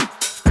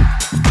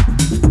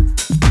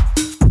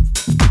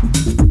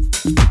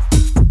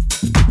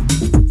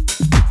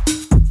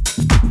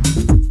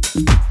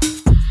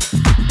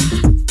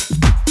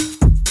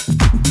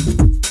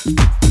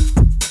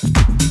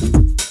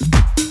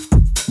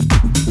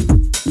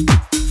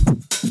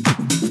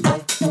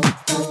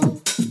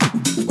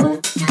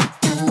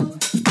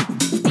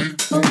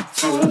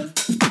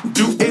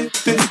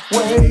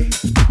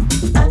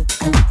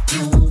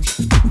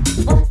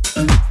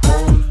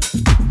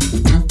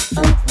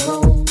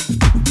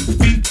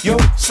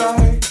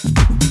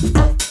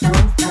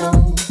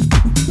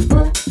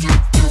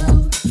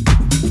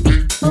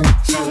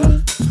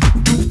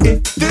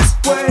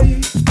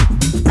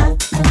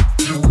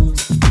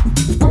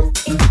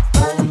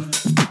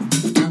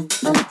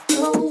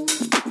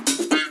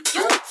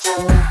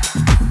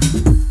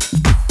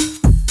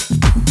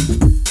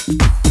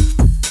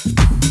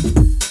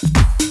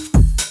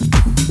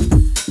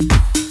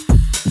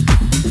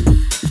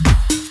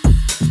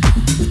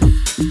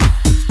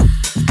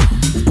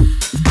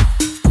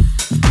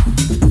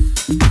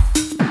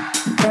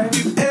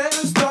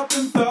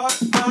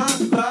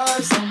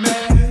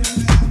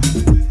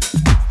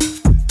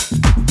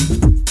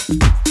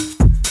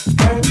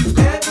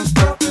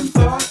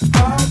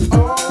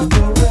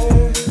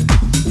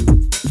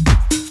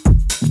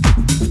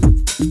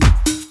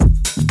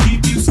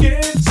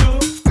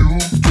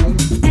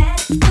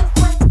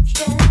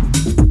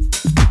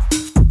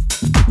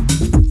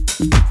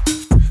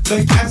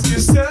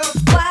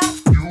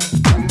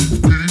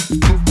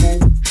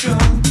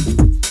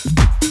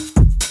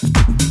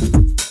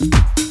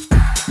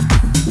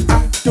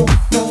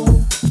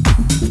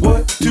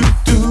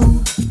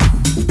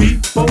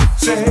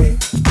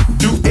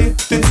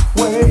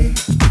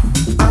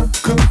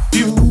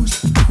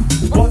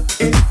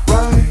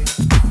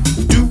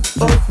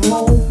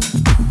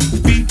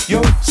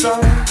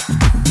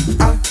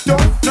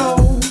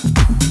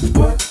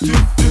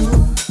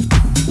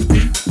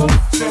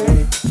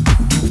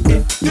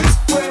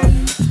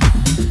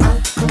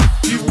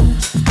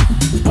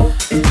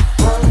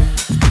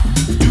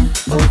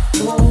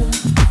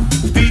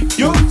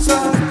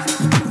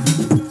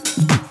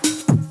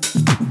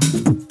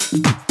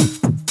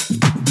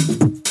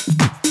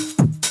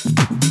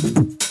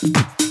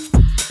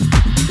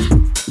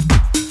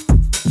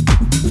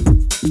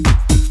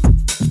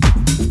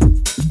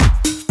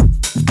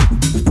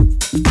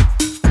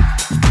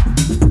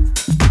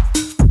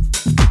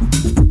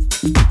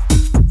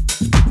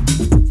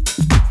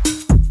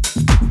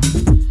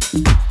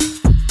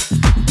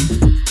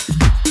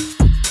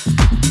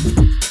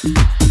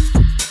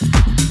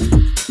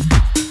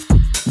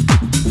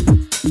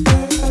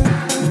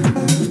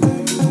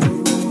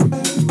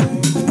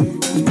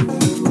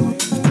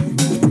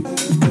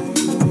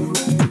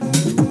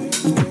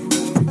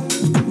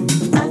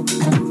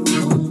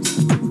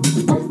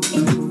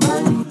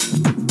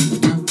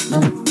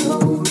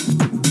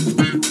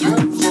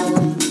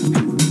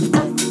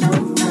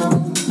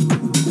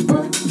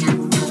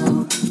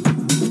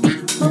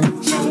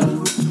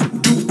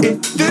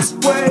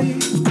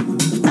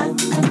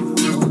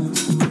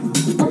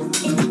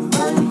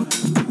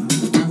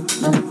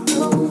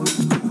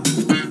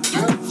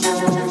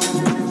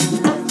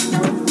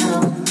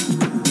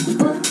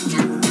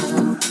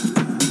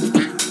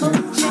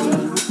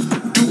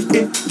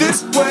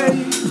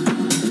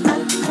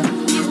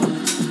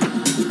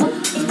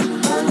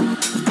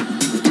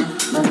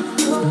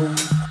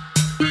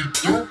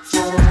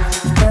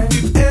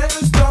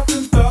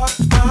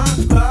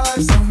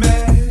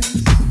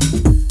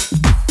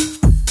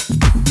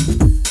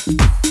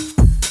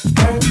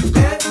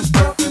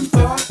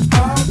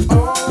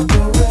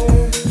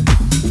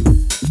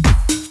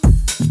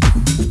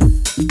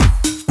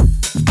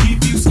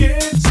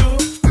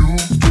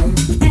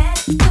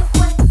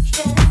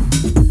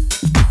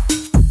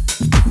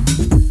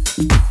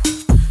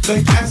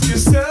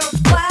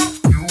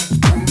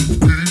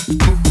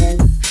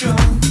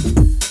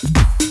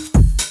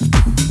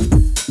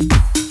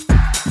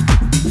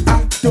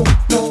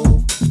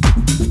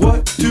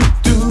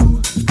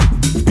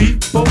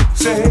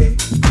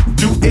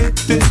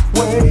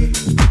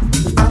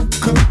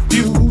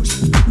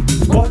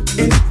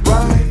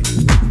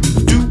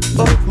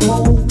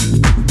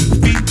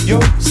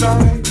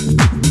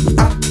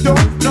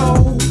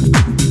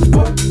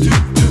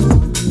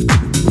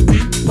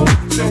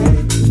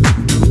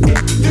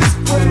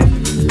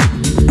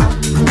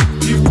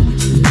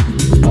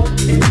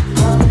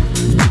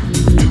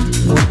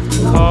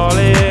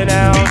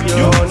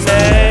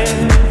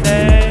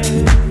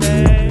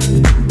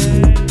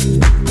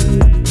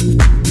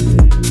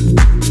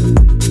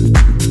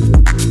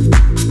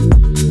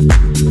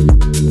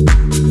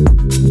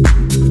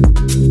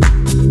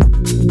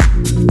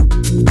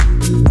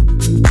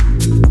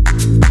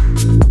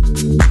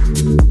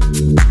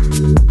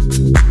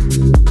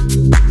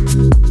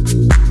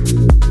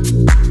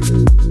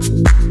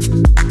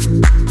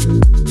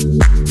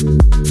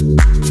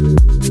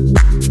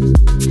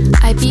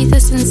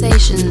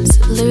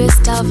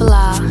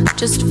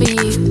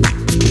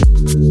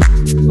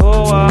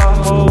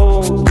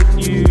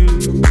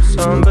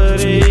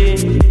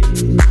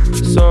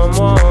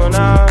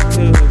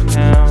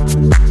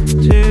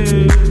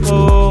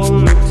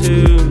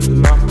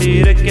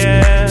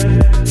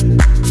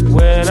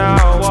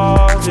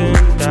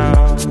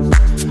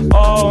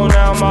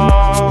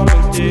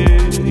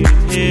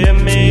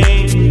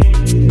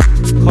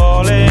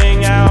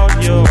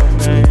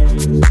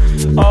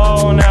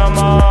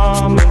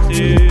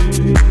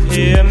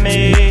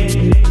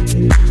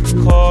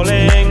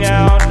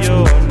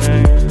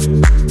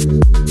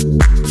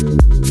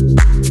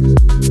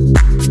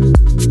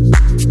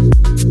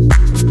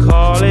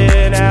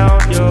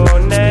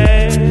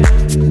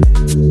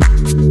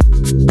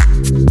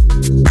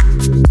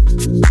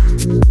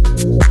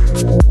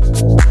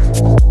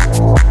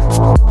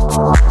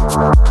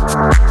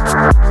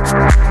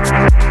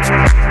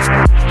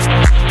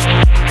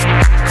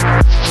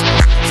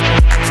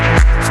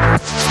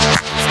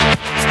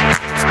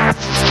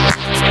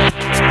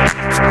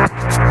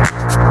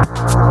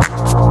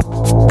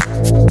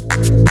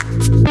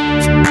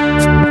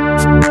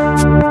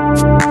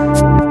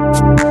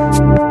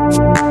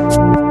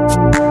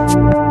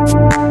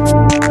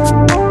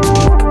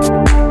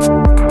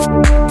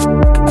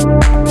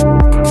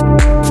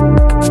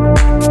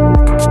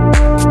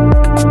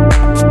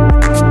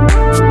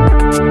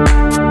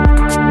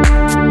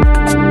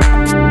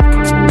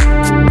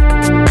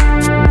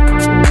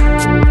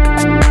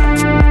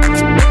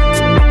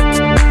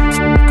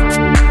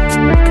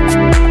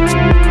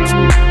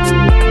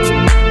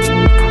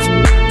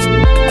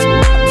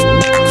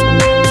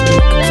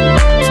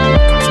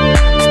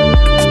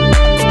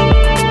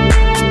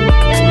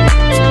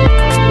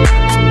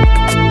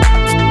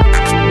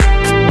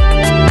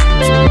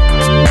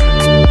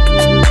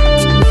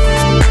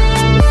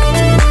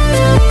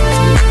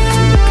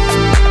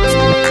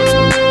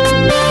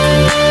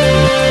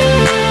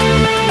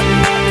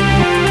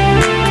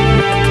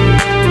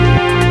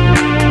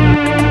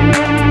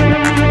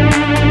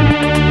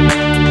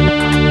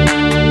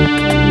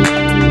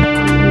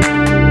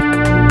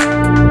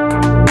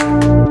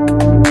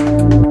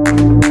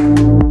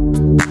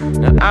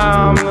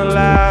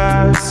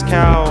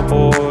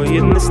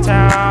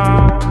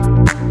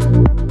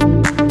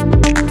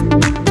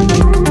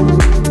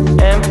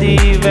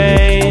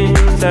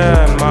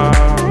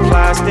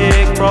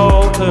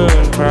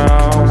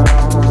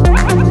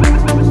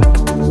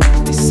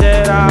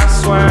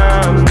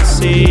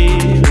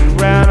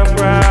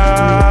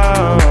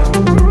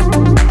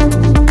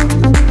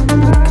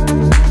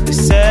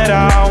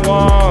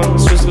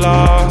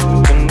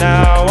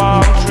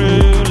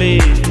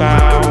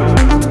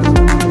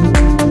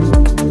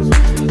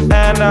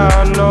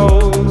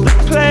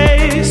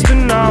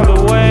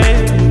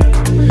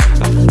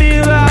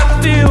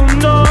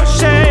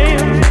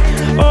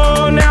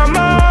 Oh, now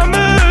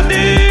mama, do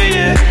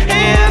you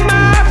hear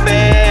my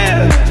baby?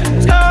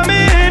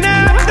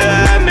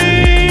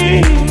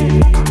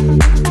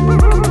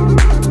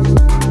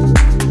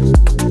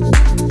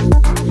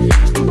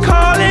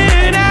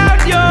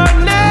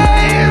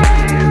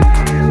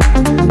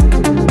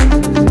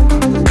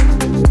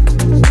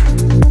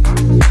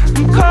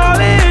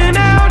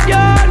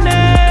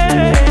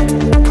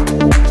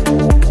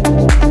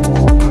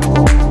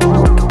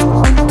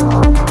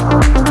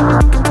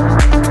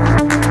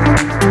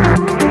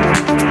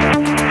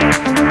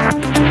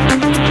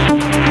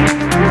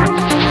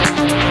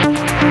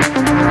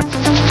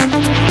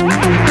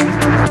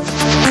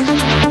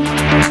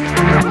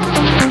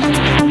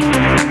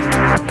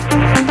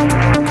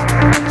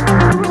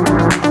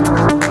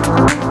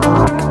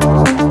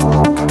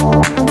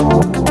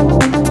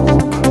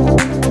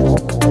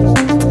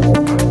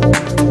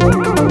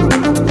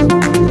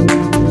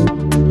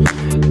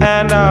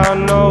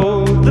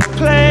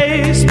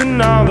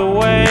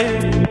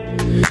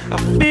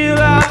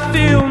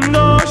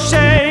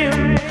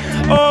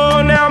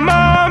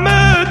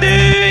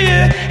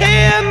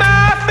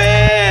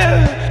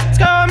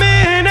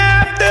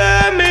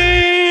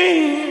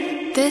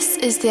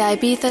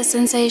 Ibiza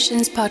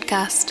Sensations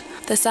podcast,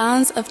 the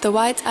sounds of the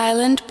White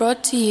Island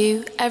brought to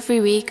you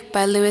every week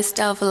by Luis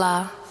Del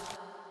Villar.